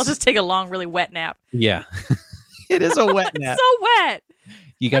 Catch us. I'll just take a long, really wet nap. Yeah. It is a wet nap. It's so wet.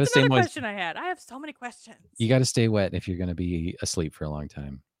 You got to stay moist. Question I had. I have so many questions. You got to stay wet if you're going to be asleep for a long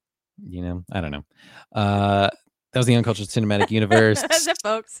time. You know, I don't know. That was the Uncultured Cinematic Universe. That's it,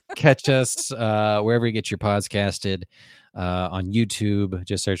 folks. Catch us wherever you get your podcasted. On YouTube,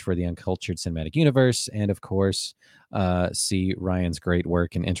 just search for the Uncultured Cinematic Universe. And of course, see Ryan's great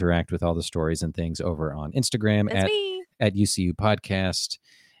work and interact with all the stories and things over on Instagram That's me. at UCU Podcast.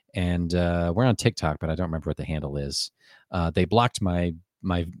 And we're on TikTok, but I don't remember what the handle is. They blocked my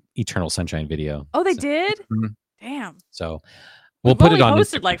Eternal Sunshine video. Oh, they did? Mhm. Damn. So we'll We've put only it on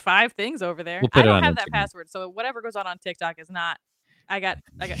posted Instagram. like 5 things over there. We'll put I it don't on have that Instagram. password, so whatever goes on TikTok is not. I got.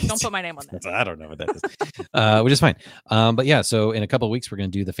 Don't put my name on that. I don't know what that is, which is fine. But yeah, so in a couple of weeks, we're going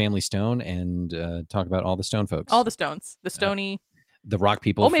to do the Family Stone and talk about all the Stone folks. All the Stones, the Stony, the rock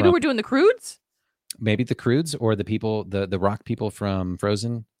people. Oh, maybe we're doing the Croods. Maybe the Croods or the people, the rock people from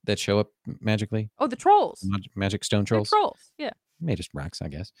Frozen that show up magically. Oh, the trolls, magic stone trolls. They're trolls, yeah. Maybe just rocks, I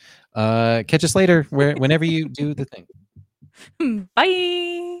guess. Catch us later, whenever you do the thing.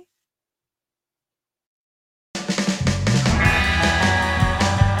 Bye.